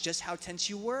realize just how tense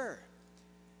you were.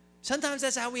 Sometimes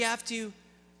that's how we have to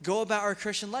go about our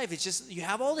Christian life. It's just you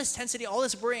have all this tensity, all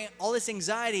this worry, all this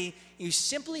anxiety. You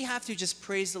simply have to just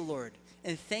praise the Lord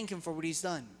and thank Him for what He's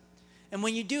done. And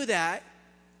when you do that,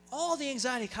 all the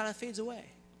anxiety kind of fades away.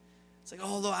 It's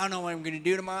oh, Lord, I don't know what I'm going to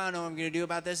do tomorrow. I don't know what I'm going to do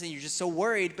about this. And you're just so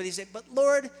worried. But you say, but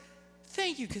Lord,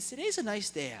 thank you because today's a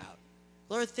nice day out.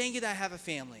 Lord, thank you that I have a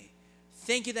family.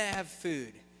 Thank you that I have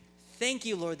food. Thank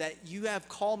you, Lord, that you have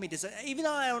called me to, even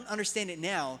though I don't understand it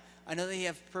now, I know that you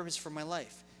have purpose for my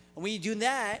life. And when you do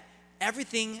that,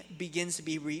 everything begins to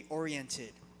be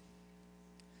reoriented.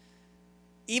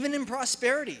 Even in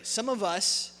prosperity, some of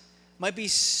us might be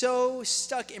so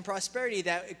stuck in prosperity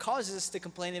that it causes us to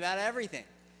complain about everything.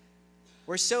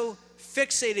 We're so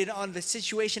fixated on the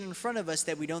situation in front of us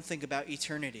that we don't think about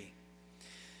eternity.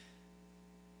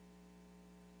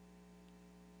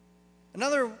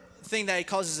 Another thing that it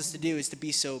causes us to do is to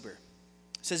be sober.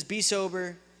 It says, be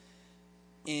sober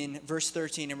in verse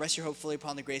 13, and rest your hope fully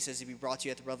upon the grace as to be brought to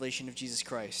you at the revelation of Jesus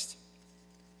Christ.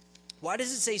 Why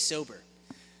does it say sober?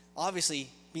 Obviously,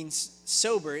 being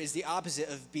sober is the opposite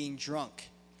of being drunk.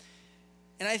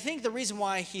 And I think the reason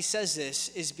why he says this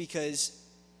is because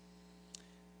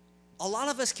a lot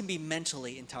of us can be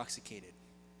mentally intoxicated.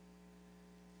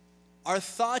 our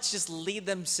thoughts just lead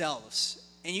themselves.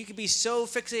 And you can be so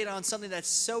fixated on something that's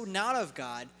so not of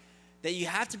God that you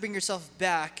have to bring yourself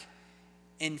back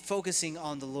and focusing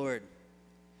on the Lord.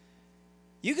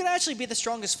 You could actually be the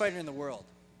strongest fighter in the world.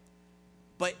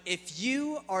 But if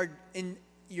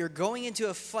you're going into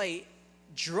a fight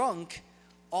drunk,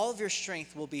 all of your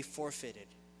strength will be forfeited.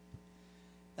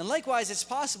 And likewise, it's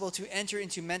possible to enter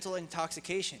into mental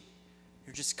intoxication.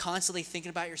 You're just constantly thinking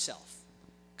about yourself,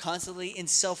 constantly in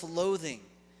self-loathing.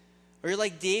 Or you're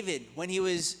like David when he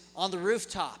was on the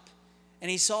rooftop and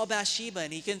he saw Bathsheba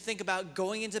and he couldn't think about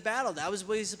going into battle. That was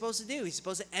what he's supposed to do. He's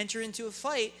supposed to enter into a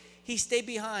fight. He stayed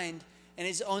behind and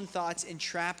his own thoughts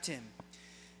entrapped him.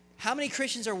 How many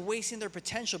Christians are wasting their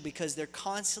potential because they're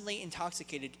constantly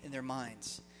intoxicated in their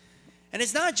minds? And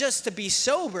it's not just to be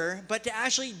sober, but to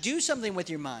actually do something with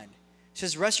your mind. It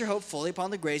says, rest your hope fully upon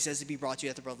the grace as to be brought to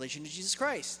you at the revelation of Jesus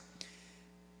Christ.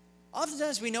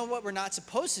 Oftentimes we know what we're not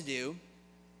supposed to do,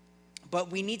 but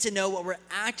we need to know what we're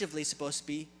actively supposed to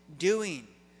be doing,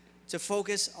 to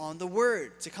focus on the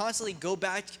Word, to constantly go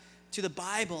back to the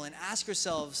Bible and ask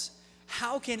ourselves,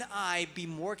 how can I be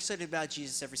more excited about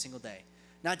Jesus every single day?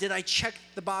 Not did I check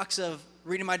the box of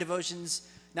reading my devotions,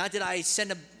 not did I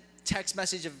send a text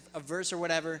message of a verse or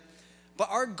whatever, but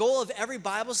our goal of every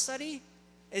Bible study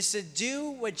is to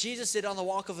do what Jesus did on the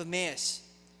walk of Emmaus.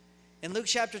 In Luke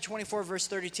chapter 24, verse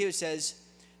 32, it says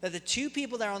that the two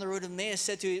people that are on the road of Emmaus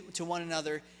said to one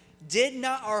another, did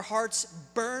not our hearts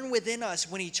burn within us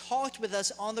when he talked with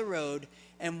us on the road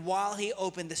and while he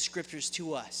opened the scriptures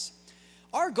to us?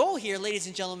 Our goal here, ladies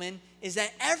and gentlemen, is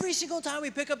that every single time we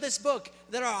pick up this book,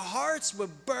 that our hearts would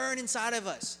burn inside of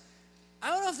us. I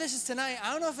don't know if this is tonight.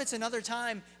 I don't know if it's another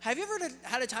time. Have you ever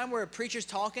had a time where a preacher's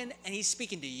talking and he's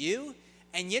speaking to you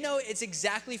and you know it's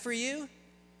exactly for you?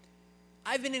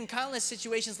 I've been in countless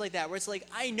situations like that where it's like,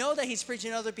 I know that he's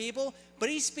preaching to other people, but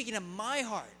he's speaking to my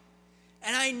heart.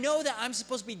 And I know that I'm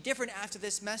supposed to be different after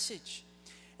this message.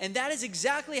 And that is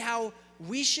exactly how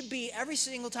we should be every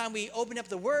single time we open up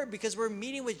the Word, because we're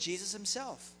meeting with Jesus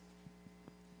himself.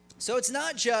 So it's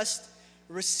not just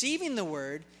receiving the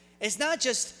Word, it's not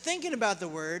just thinking about the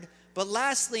Word, but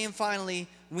lastly and finally,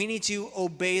 we need to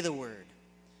obey the Word.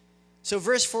 So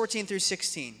verse 14 through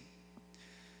 16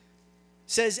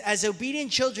 says, as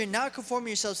obedient children, not conform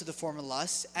yourselves to the former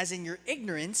lusts, as in your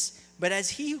ignorance, but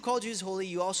as he who called you is holy,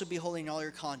 you also be holy in all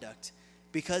your conduct,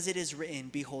 because it is written,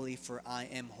 be holy, for I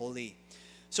am holy.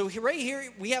 So right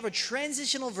here, we have a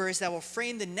transitional verse that will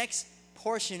frame the next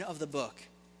portion of the book.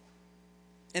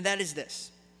 And that is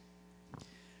this.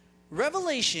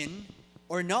 Revelation,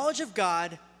 or knowledge of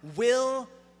God, will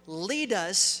lead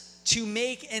us to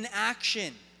make an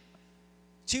action.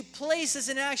 To place us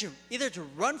in action. Either to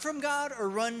run from God or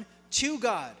run to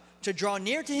God. To draw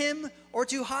near to him or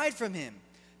to hide from him.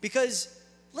 Because,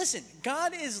 listen,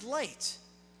 God is light.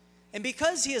 And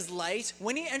because he is light,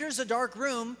 when he enters a dark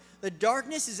room, the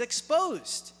darkness is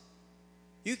exposed.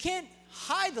 You can't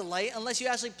hide the light unless you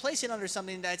actually place it under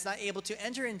something that it's not able to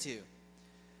enter into.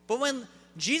 But when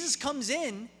Jesus comes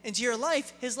into your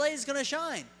life, his light is going to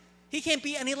shine. He can't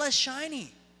be any less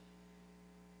shiny.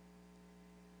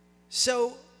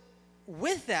 So,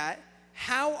 with that,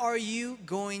 how are you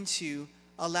going to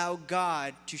allow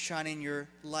God to shine in your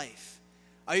life?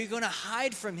 Are you going to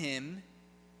hide from him,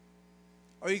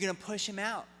 or are you going to push him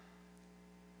out?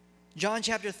 John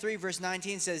chapter 3, verse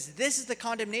 19 says, this is the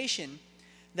condemnation,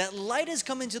 that light has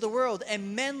come into the world,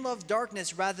 and men love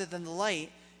darkness rather than the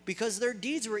light, because their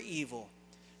deeds were evil.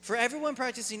 For everyone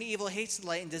practicing evil hates the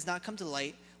light and does not come to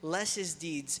light, lest his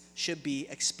deeds should be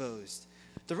exposed.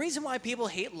 The reason why people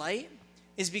hate light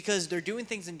is because they're doing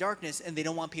things in darkness and they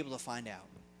don't want people to find out.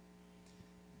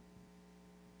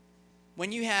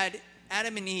 When you had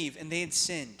Adam and Eve and they had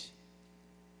sinned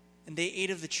and they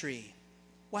ate of the tree,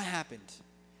 what happened?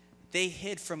 They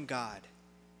hid from God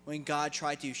when God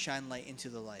tried to shine light into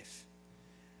the life.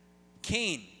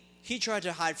 Cain, he tried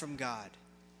to hide from God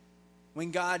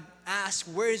when God asked,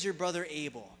 where is your brother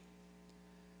Abel?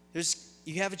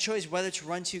 You have a choice whether to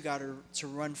run to God or to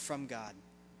run from God.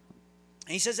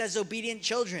 And he says, as obedient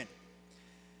children.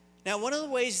 Now, one of the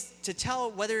ways to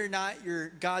tell whether or not you're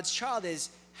God's child is,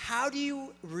 how do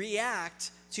you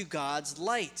react to God's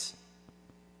light?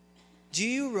 Do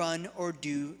you run or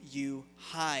do you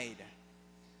hide?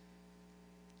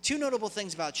 Two notable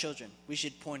things about children we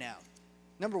should point out.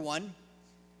 Number one,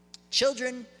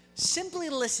 children simply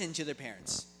listen to their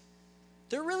parents.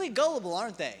 They're really gullible,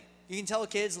 aren't they? You can tell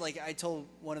kids, like I told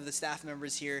one of the staff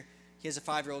members here, he has a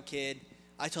 5-year-old kid.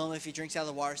 I told him if he drinks out of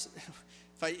the water,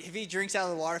 if he drinks out of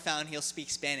the water fountain, he'll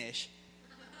speak Spanish.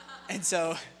 And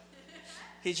so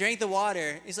He drank the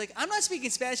water. He's like, I'm not speaking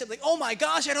Spanish. I'm like, oh my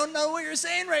gosh, I don't know what you're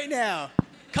saying right now.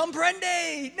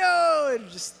 Comprende. No.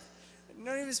 Just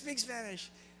don't even speak Spanish.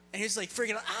 And he was like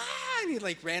freaking out. And he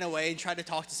like ran away and tried to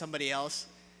talk to somebody else.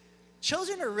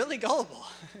 Children are really gullible.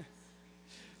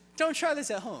 Don't try this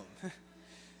at home.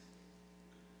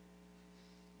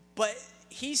 But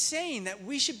he's saying that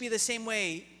we should be the same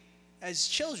way as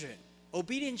children,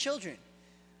 obedient children.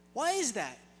 Why is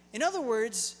that? In other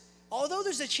words, although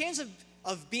there's a chance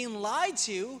of being lied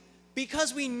to,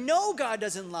 because we know God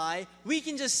doesn't lie, we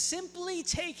can just simply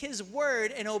take his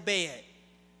word and obey it.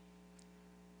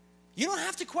 You don't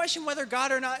have to question whether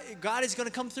God is going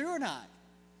to come through or not.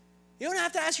 You don't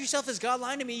have to ask yourself, is God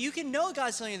lying to me? You can know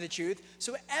God's telling you the truth,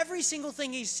 so every single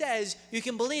thing he says, you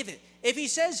can believe it. If he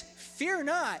says, fear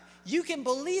not, you can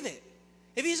believe it.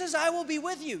 If he says, I will be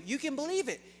with you, you can believe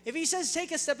it. If he says,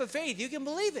 take a step of faith, you can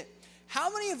believe it.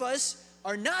 How many of us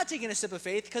are not taking a step of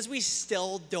faith because we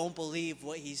still don't believe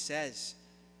what he says?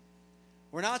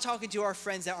 We're not talking to our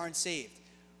friends that aren't saved.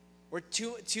 We're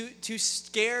too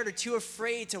scared or too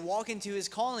afraid to walk into his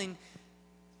calling,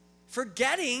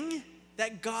 forgetting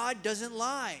that God doesn't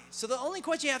lie. So the only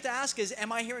question you have to ask is,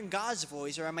 am I hearing God's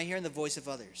voice or am I hearing the voice of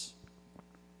others?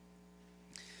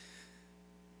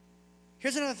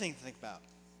 Here's another thing to think about.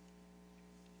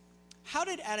 How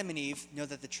did Adam and Eve know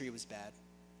that the tree was bad?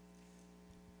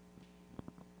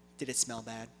 Did it smell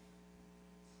bad?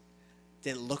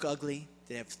 Did it look ugly?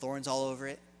 Did it have thorns all over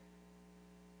it?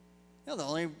 No, the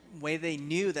only way they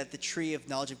knew that the tree of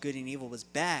knowledge of good and evil was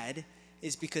bad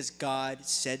is because God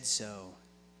said so.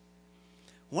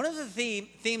 One of the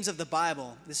themes of the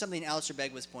Bible, this is something Alistair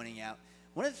Begg was pointing out.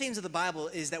 One of the themes of the Bible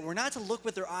is that we're not to look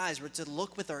with our eyes, we're to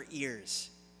look with our ears.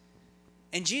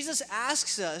 And Jesus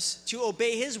asks us to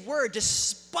obey his word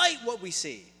despite what we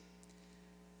see.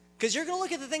 Because you're going to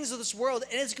look at the things of this world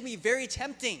and it's going to be very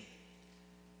tempting.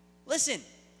 Listen,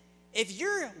 if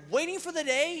you're waiting for the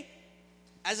day,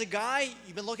 as a guy,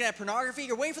 you've been looking at pornography,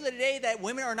 you're waiting for the day that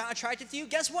women are not attracted to you,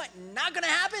 guess what? Not going to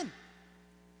happen.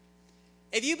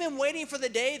 If you've been waiting for the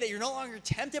day that you're no longer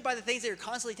tempted by the things that you're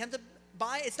constantly tempted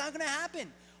by, it's not going to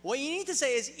happen. What you need to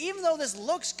say is, even though this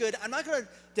looks good, I'm not going to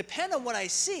depend on what I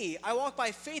see. I walk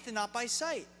by faith and not by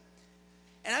sight.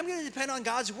 And I'm going to depend on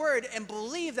God's word and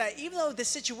believe that even though the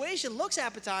situation looks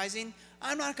appetizing,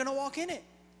 I'm not going to walk in it.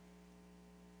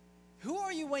 Who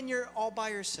are you when you're all by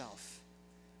yourself?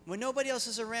 When nobody else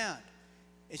is around?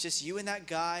 It's just you and that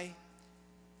guy,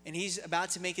 and he's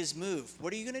about to make his move.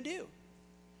 What are you going to do?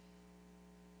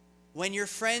 When your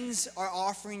friends are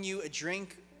offering you a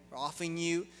drink, or offering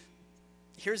you,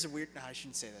 here's a weird, no, I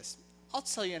shouldn't say this. I'll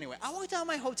tell you anyway. I walked out of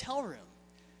my hotel room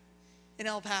in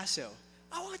El Paso.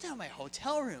 I walked out of my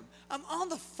hotel room. I'm on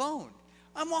the phone.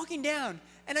 I'm walking down,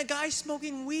 and a guy's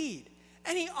smoking weed.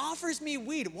 And he offers me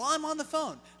weed while I'm on the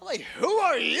phone. I'm like, who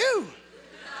are you?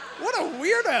 What a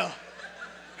weirdo.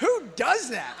 Who does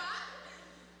that?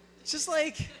 It's just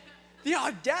like the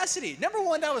audacity. Number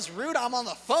one, that was rude. I'm on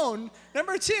the phone.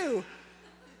 Number two,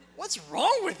 what's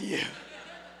wrong with you?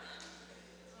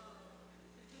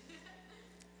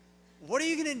 What are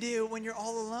you going to do when you're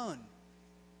all alone?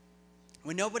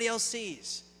 When nobody else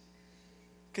sees?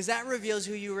 Because that reveals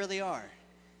who you really are.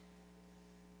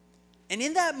 And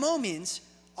in that moment,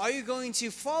 are you going to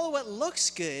follow what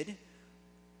looks good,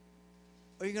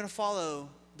 or are you going to follow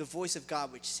the voice of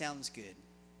God, which sounds good?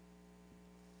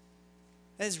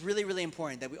 That is really, really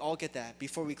important that we all get that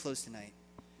before we close tonight.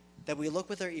 That we look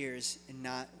with our ears and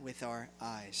not with our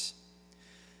eyes.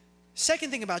 Second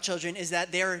thing about children is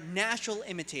that they are natural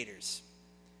imitators.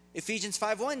 Ephesians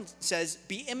 5:1 says,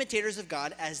 be imitators of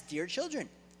God as dear children.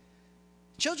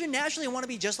 Children naturally want to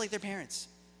be just like their parents.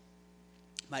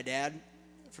 My dad,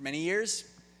 for many years,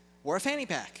 wore a fanny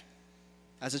pack.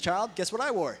 As a child, guess what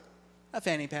I wore? A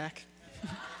fanny pack.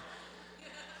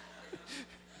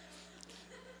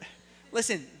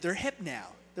 Listen, they're hip now.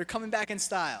 They're coming back in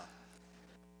style.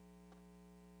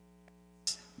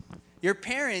 Your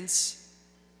parents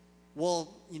will,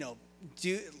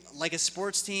 do like a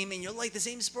sports team, and you'll like the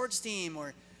same sports team.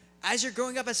 Or as you're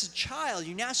growing up as a child,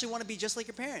 you naturally want to be just like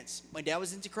your parents. My dad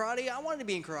was into karate. I wanted to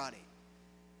be in karate.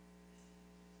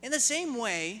 In the same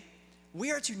way,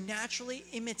 we are to naturally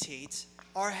imitate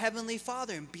our Heavenly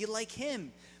Father and be like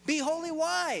Him. Be holy.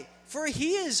 Why? For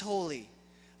He is holy.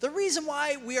 The reason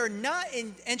why we are not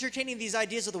entertaining these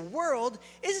ideas of the world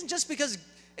isn't just because,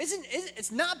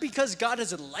 it's not because God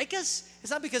doesn't like us.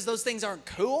 It's not because those things aren't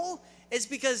cool. It's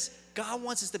because God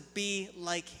wants us to be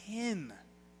like Him.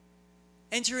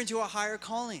 Enter into a higher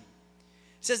calling.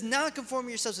 It says, not conform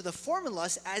yourselves to the former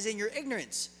lust as in your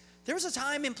ignorance. There was a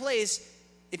time and place,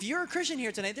 if you're a Christian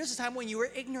here tonight, there's a time when you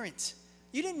were ignorant.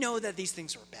 You didn't know that these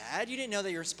things were bad. You didn't know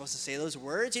that you were supposed to say those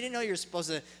words. You didn't know you were supposed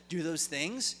to do those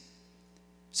things.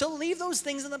 So leave those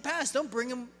things in the past. Don't bring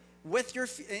them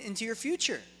into your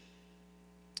future.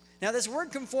 Now, this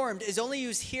word conformed is only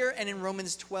used here and in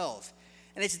Romans 12.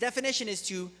 And its definition is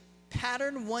to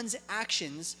pattern one's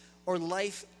actions or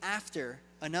life after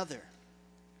another.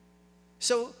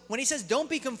 So when he says don't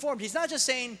be conformed, he's not just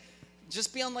saying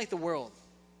just be unlike the world.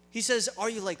 He says, are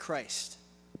you like Christ?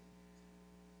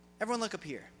 Everyone look up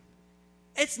here.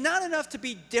 It's not enough to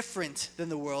be different than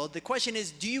the world. The question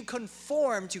is, do you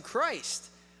conform to Christ?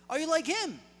 Are you like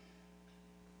him?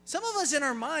 Some of us in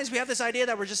our minds, we have this idea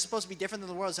that we're just supposed to be different than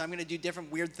the world, so I'm going to do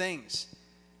different weird things.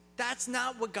 That's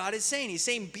not what God is saying. He's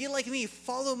saying, be like me,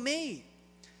 follow me.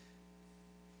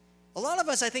 A lot of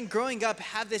us, I think, growing up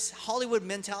have this Hollywood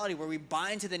mentality where we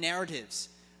buy into the narratives,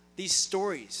 these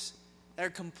stories that are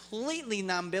completely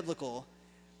non-biblical,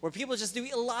 where people just do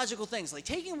illogical things. Like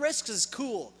taking risks is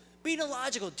cool. Being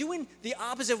illogical, doing the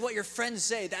opposite of what your friends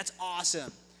say, that's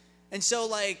awesome. And so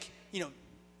like, I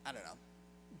don't know,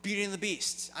 Beauty and the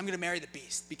Beast. I'm going to marry the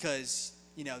Beast because,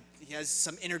 he has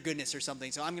some inner goodness or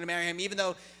something. So I'm going to marry him even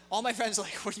though all my friends are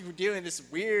like, what are you doing? This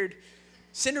weird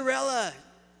Cinderella.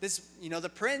 This, the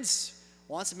prince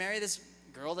wants to marry this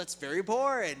girl that's very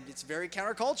poor and it's very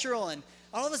countercultural. And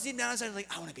all of us deep down inside are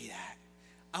like, I want to be that.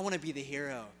 I want to be the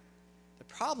hero. The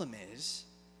problem is,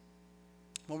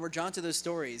 when we're drawn to those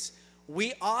stories,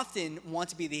 we often want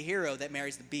to be the hero that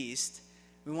marries the beast.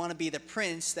 We want to be the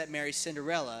prince that marries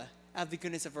Cinderella out of the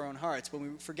goodness of our own hearts, but we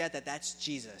forget that that's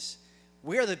Jesus.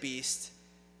 We are the beast,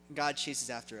 and God chases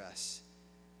after us.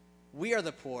 We are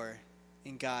the poor,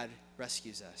 and God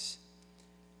rescues us.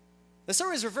 The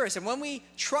story is reversed, and when we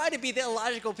try to be the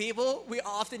illogical people, we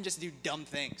often just do dumb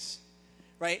things,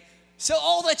 right? Sell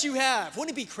all that you have.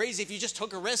 Wouldn't it be crazy if you just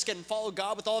took a risk and followed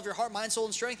God with all of your heart, mind, soul,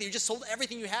 and strength, and you just sold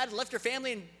everything you had and left your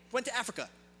family and went to Africa?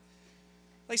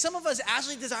 Like some of us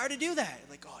actually desire to do that.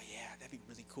 Like, oh yeah, that'd be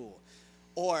really cool.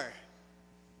 Or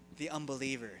the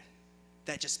unbeliever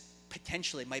that just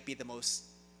potentially might be the most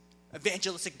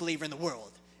evangelistic believer in the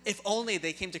world. If only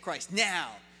they came to Christ now.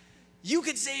 You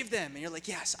could save them. And you're like,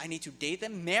 yes, I need to date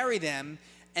them, marry them,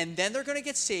 and then they're going to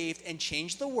get saved and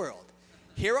change the world.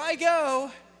 Here I go.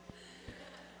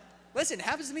 Listen, it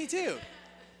happens to me too.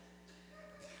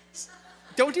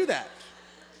 Don't do that.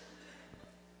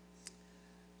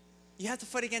 You have to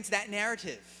fight against that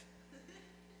narrative.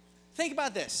 Think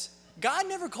about this. God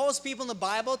never calls people in the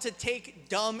Bible to take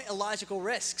dumb, illogical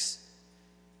risks.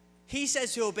 He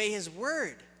says to obey his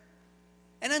word.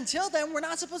 And until then, we're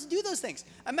not supposed to do those things.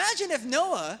 Imagine if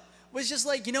Noah was just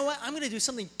like, you know what, I'm going to do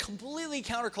something completely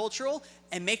countercultural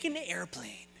and make an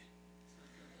airplane.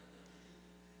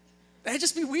 That'd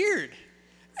just be weird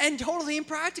and totally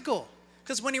impractical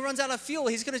because when he runs out of fuel,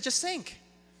 he's going to just sink.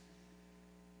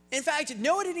 In fact,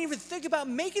 Noah didn't even think about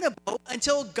making a boat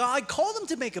until God called him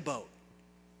to make a boat.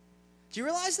 Do you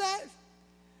realize that?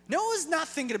 Noah's not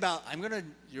thinking about,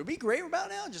 you'll be great about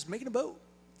now, just making a boat.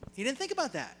 He didn't think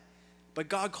about that. But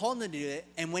God called him to do it,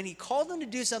 and when he called him to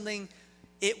do something,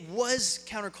 it was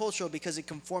countercultural because it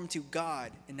conformed to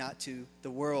God and not to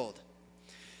the world.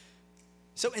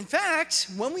 So in fact,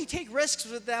 when we take risks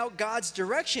without God's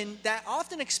direction, that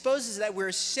often exposes that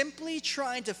we're simply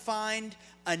trying to find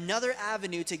another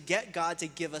avenue to get God to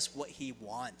give us what he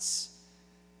wants.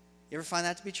 You ever find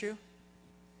that to be true?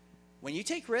 When you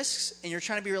take risks and you're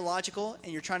trying to be illogical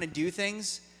and you're trying to do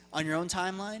things on your own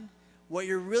timeline, what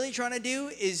you're really trying to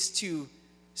do is to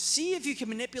see if you can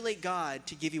manipulate God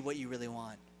to give you what you really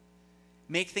want.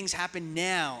 Make things happen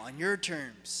now on your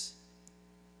terms.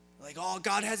 Like, oh,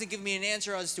 God hasn't given me an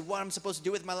answer as to what I'm supposed to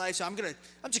do with my life, so I'm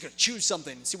just gonna choose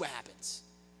something and see what happens.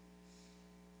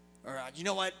 Or you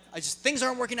know what? Things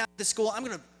aren't working out at the school. I'm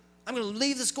gonna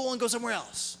leave the school and go somewhere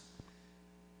else.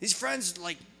 These friends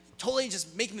totally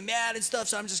just make me mad and stuff,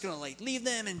 so I'm just gonna leave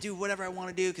them and do whatever I want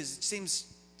to do because it seems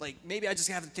like maybe I just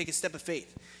have to take a step of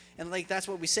faith. And that's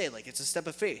what we say, it's a step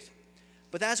of faith.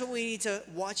 But that's what we need to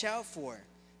watch out for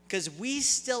because we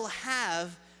still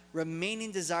have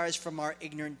remaining desires from our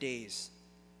ignorant days.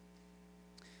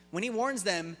 When he warns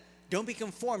them, don't be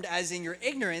conformed as in your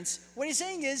ignorance, what he's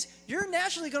saying is you're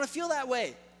naturally going to feel that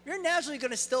way. You're naturally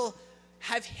going to still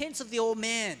have hints of the old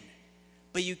man,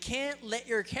 but you can't let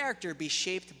your character be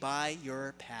shaped by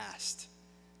your past.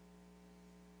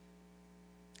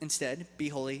 Instead, be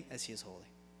holy as he is holy.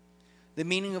 The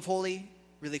meaning of holy,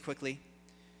 really quickly,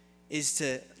 is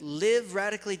to live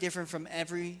radically different from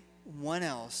everyone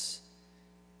else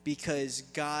because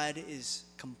God is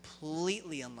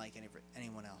completely unlike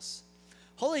anyone else.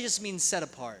 Holy just means set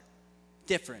apart,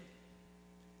 different.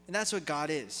 And that's what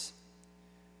God is.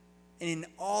 And in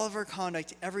all of our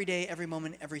conduct, every day, every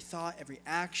moment, every thought, every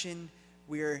action,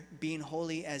 we are being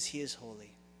holy as he is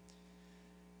holy.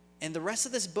 And the rest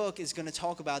of this book is going to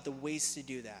talk about the ways to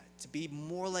do that, to be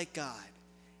more like God.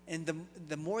 And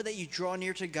the more that you draw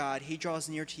near to God, he draws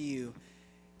near to you,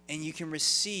 and you can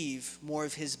receive more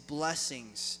of his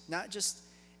blessings, not just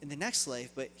in the next life,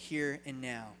 but here and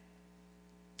now.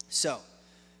 So,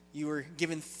 you were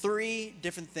given 3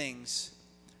 different things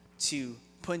to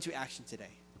put into action today.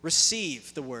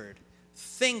 Receive the word,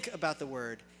 think about the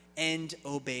word, and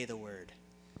obey the word.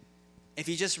 If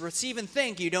you just receive and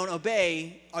think, you don't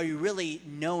obey, are you really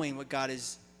knowing what God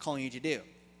is calling you to do?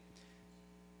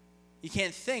 You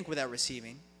can't think without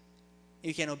receiving.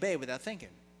 You can't obey without thinking.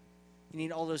 You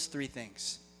need all those 3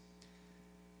 things.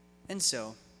 And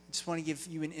so, I just want to give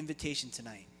you an invitation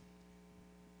tonight.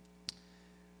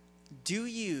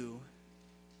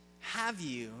 Have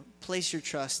you placed your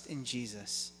trust in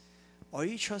Jesus? Or are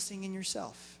you trusting in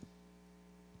yourself?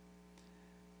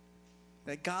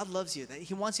 That God loves you, that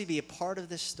he wants you to be a part of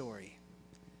this story.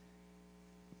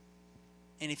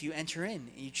 And if you enter in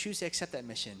and you choose to accept that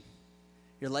mission,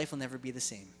 your life will never be the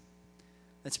same.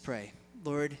 Let's pray.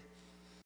 Lord,